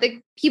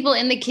 the people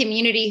in the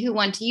community who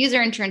want to use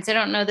their insurance, I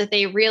don't know that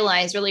they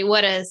realize really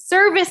what a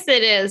service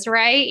it is,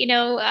 right?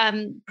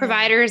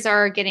 Providers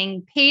are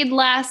getting paid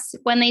less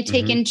when they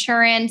take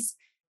insurance.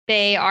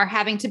 They are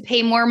having to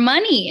pay more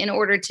money in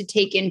order to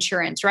take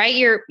insurance, right?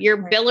 Your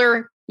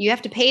biller, you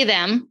have to pay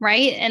them,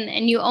 right?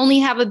 And you only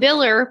have a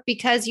biller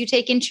because you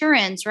take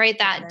insurance, right?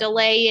 That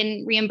delay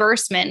in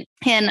reimbursement.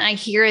 And I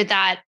hear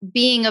that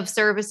being of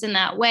service in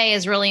that way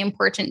is really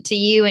important to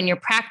you and your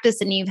practice.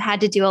 And you've had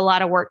to do a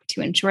lot of work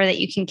to ensure that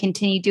you can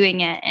continue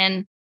doing it.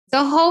 And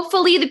So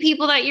hopefully the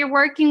people that you're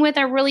working with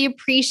are really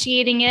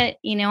appreciating it.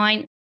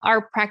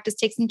 Our practice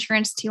takes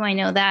insurance too. I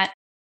know that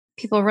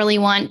people really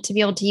want to be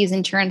able to use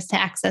insurance to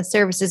access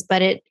services,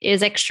 but it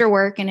is extra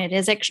work and it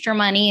is extra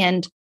money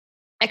and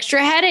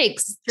extra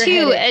headaches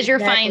too, as you're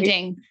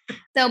finding.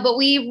 But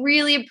we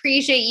really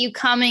appreciate you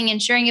coming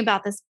and sharing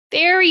about this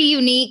very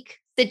unique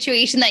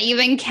situation that you've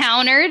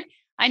encountered.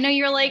 I know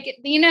you're like,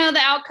 the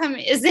outcome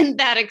isn't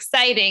that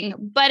exciting,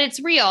 but it's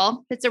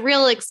real. It's a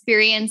real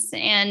experience,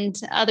 and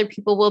other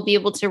people will be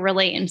able to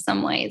relate in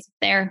some ways.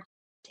 They're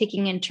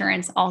taking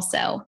insurance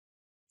also.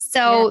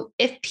 So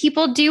if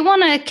people do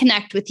want to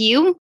connect with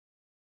you,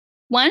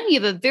 one, you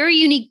have a very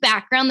unique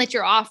background that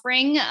you're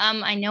offering.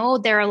 I know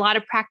there are a lot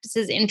of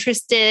practices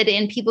interested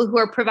in people who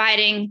are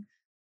providing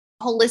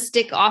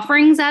holistic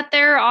offerings at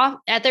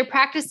their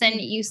practice, and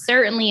you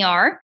certainly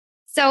are.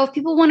 So if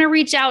people want to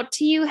reach out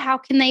to you, how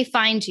can they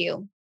find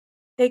you?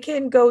 They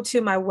can go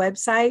to my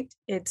website.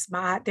 It's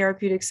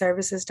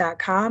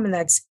maattherapeuticservices.com, and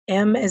that's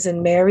M as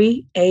in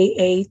Mary,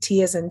 AAT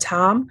as in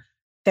Tom,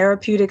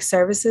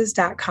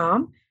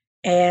 therapeuticservices.com.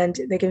 And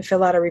they can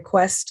fill out a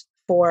request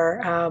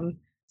for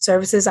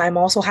services. I'm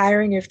also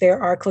hiring if there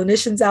are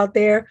clinicians out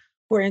there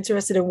who are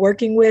interested in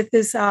working with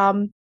this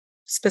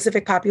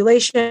specific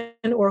population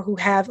or who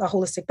have a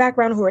holistic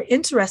background, who are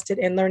interested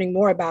in learning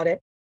more about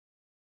it.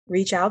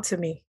 Reach out to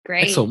me.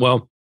 Great. Excellent.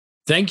 Well,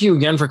 thank you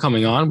again for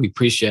coming on. We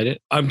appreciate it.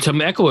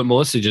 To echo what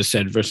Melissa just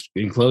said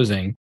in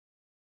closing,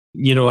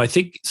 I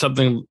think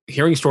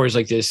hearing stories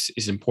like this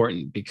is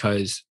important,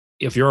 because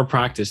if you're a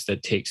practice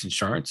that takes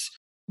insurance,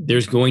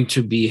 there's going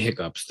to be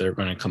hiccups that are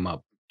going to come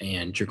up,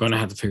 and you're going to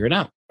have to figure it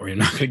out, or you're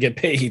not going to get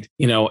paid.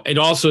 It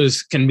also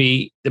can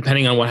be,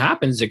 depending on what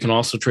happens, it can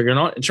also trigger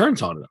an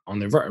insurance audit on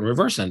the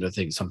reverse end of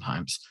things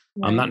sometimes.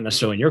 Right. Not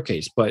necessarily in your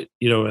case, but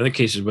in other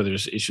cases where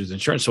there's issues with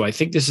insurance. So I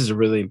think this is a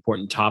really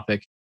important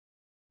topic,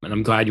 and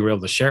I'm glad you were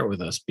able to share it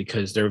with us,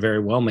 because there very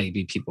well may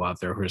be people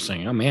out there who are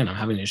saying, "Oh man, I'm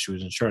having an issue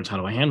with insurance. How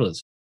do I handle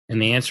this?"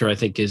 And the answer, I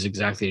think, is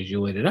exactly as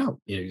you laid it out.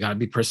 You got to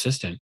be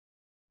persistent.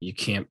 You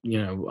can't,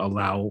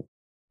 allow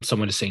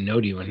someone to say no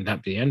to you and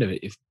that be the end of it.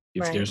 If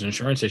Right. there's an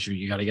insurance issue,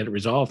 you got to get it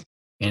resolved.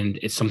 And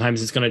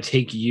sometimes it's going to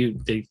take you,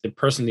 the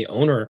person, the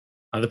owner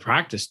of the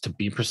practice, to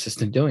be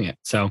persistent doing it.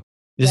 So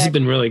this has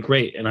been really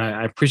great. And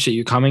I appreciate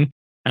you coming.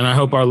 And I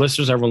hope our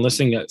listeners, everyone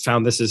listening,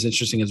 found this as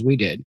interesting as we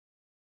did.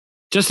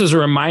 Just as a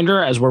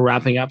reminder, as we're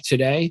wrapping up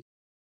today,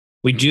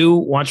 we do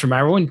want to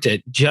remind everyone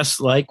that just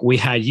like we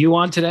had you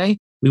on today,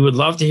 we would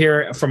love to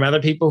hear from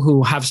other people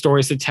who have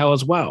stories to tell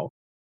as well.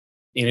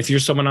 And if you're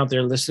someone out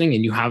there listening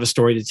and you have a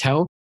story to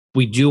tell,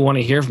 we do want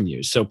to hear from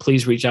you. So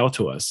please reach out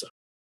to us.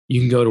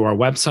 You can go to our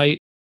website.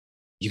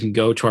 You can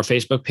go to our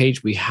Facebook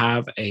page. We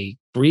have a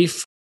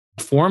brief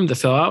form to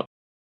fill out.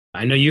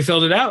 I know you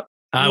filled it out.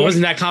 It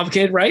wasn't that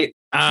complicated, right?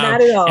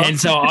 Not at all. And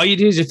so all you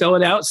do is you fill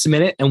it out,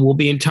 submit it, and we'll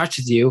be in touch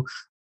with you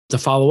to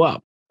follow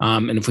up.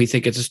 And if we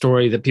think it's a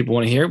story that people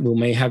want to hear, we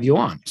may have you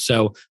on.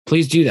 So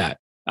please do that.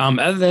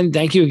 Other than,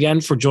 thank you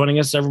again for joining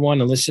us,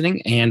 everyone, and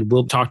listening. And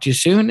we'll talk to you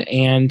soon,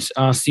 and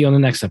see you on the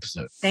next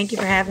episode. Thank you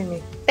for having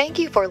me. Thank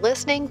you for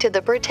listening to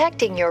the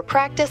Protecting Your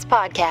Practice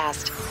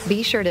podcast.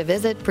 Be sure to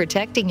visit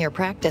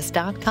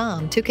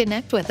protectingyourpractice.com to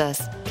connect with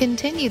us,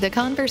 continue the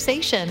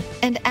conversation,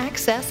 and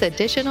access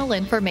additional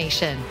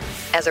information.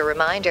 As a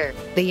reminder,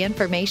 the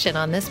information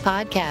on this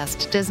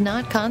podcast does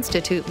not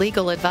constitute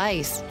legal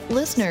advice.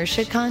 Listeners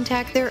should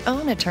contact their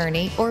own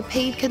attorney or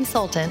paid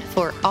consultant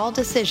for all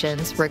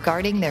decisions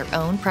regarding their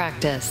own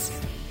practice.